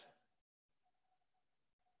knives,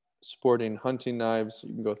 sporting hunting knives.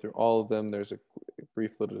 You can go through all of them. There's a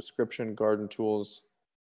brief little description. Garden tools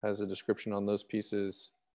has a description on those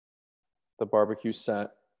pieces. The barbecue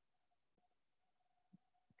set.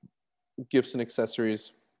 Gifts and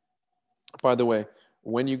accessories. By the way,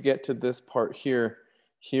 when you get to this part here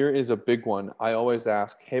is a big one. I always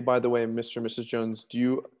ask, hey, by the way, Mr. and Mrs. Jones, do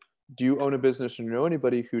you own a business or know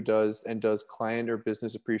anybody who does client or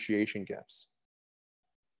business appreciation gifts?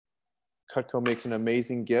 Cutco makes an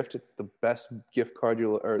amazing gift. It's the best gift card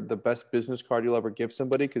the best business card you'll ever give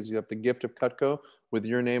somebody, because you have the gift of Cutco with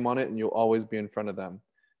your name on it and you'll always be in front of them.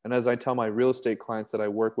 And as I tell my real estate clients that I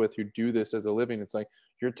work with who do this as a living, it's like,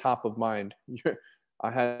 you're top of mind.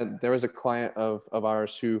 There was a client of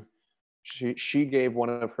ours who she gave one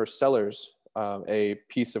of her sellers a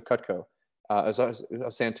piece of Cutco, a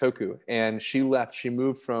Santoku, and she left. She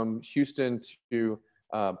moved from Houston to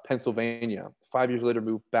Pennsylvania. 5 years later,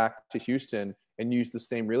 moved back to Houston and used the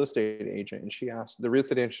same real estate agent. And she asked the real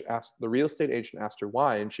estate agent asked her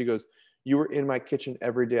why, and she goes, "You were in my kitchen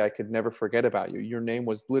every day. I could never forget about you. Your name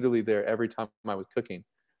was literally there every time I was cooking."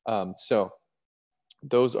 So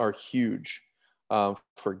those are huge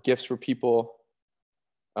for gifts for people.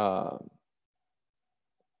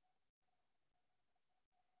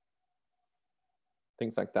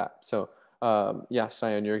 Things like that. So yeah,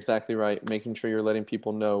 Cyan, you're exactly right. Making sure you're letting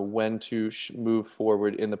people know when to move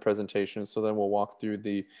forward in the presentation. So then we'll walk through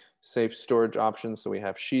the safe storage options. So we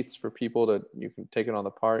have sheaths for people you can take it on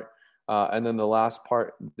the part. And then the last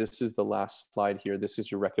part, this is the last slide here. This is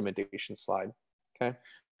your recommendation slide, okay?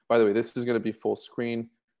 By the way, this is gonna be full screen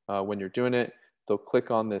when you're doing it. They'll click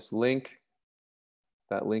on this link.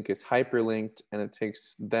 That link is hyperlinked and it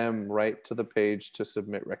takes them right to the page to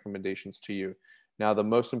submit recommendations to you. Now, the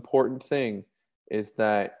most important thing is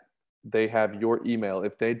that they have your email.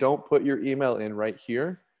 If they don't put your email in right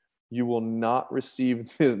here, you will not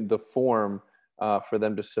receive the form for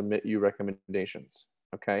them to submit you recommendations,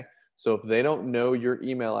 okay? So if they don't know your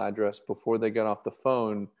email address before they get off the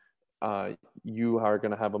phone, you are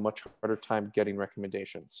gonna have a much harder time getting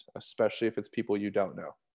recommendations, especially if it's people you don't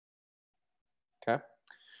know, okay?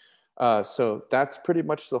 So that's pretty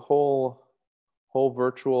much the whole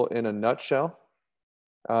virtual in a nutshell.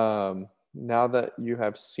 Now that you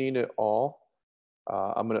have seen it all,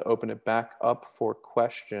 I'm going to open it back up for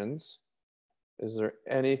questions. Is there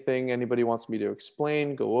anything anybody wants me to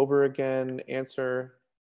explain, go over again, answer?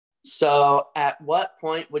 So at what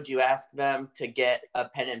point would you ask them to get a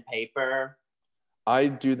pen and paper? I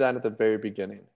do that at the very beginning.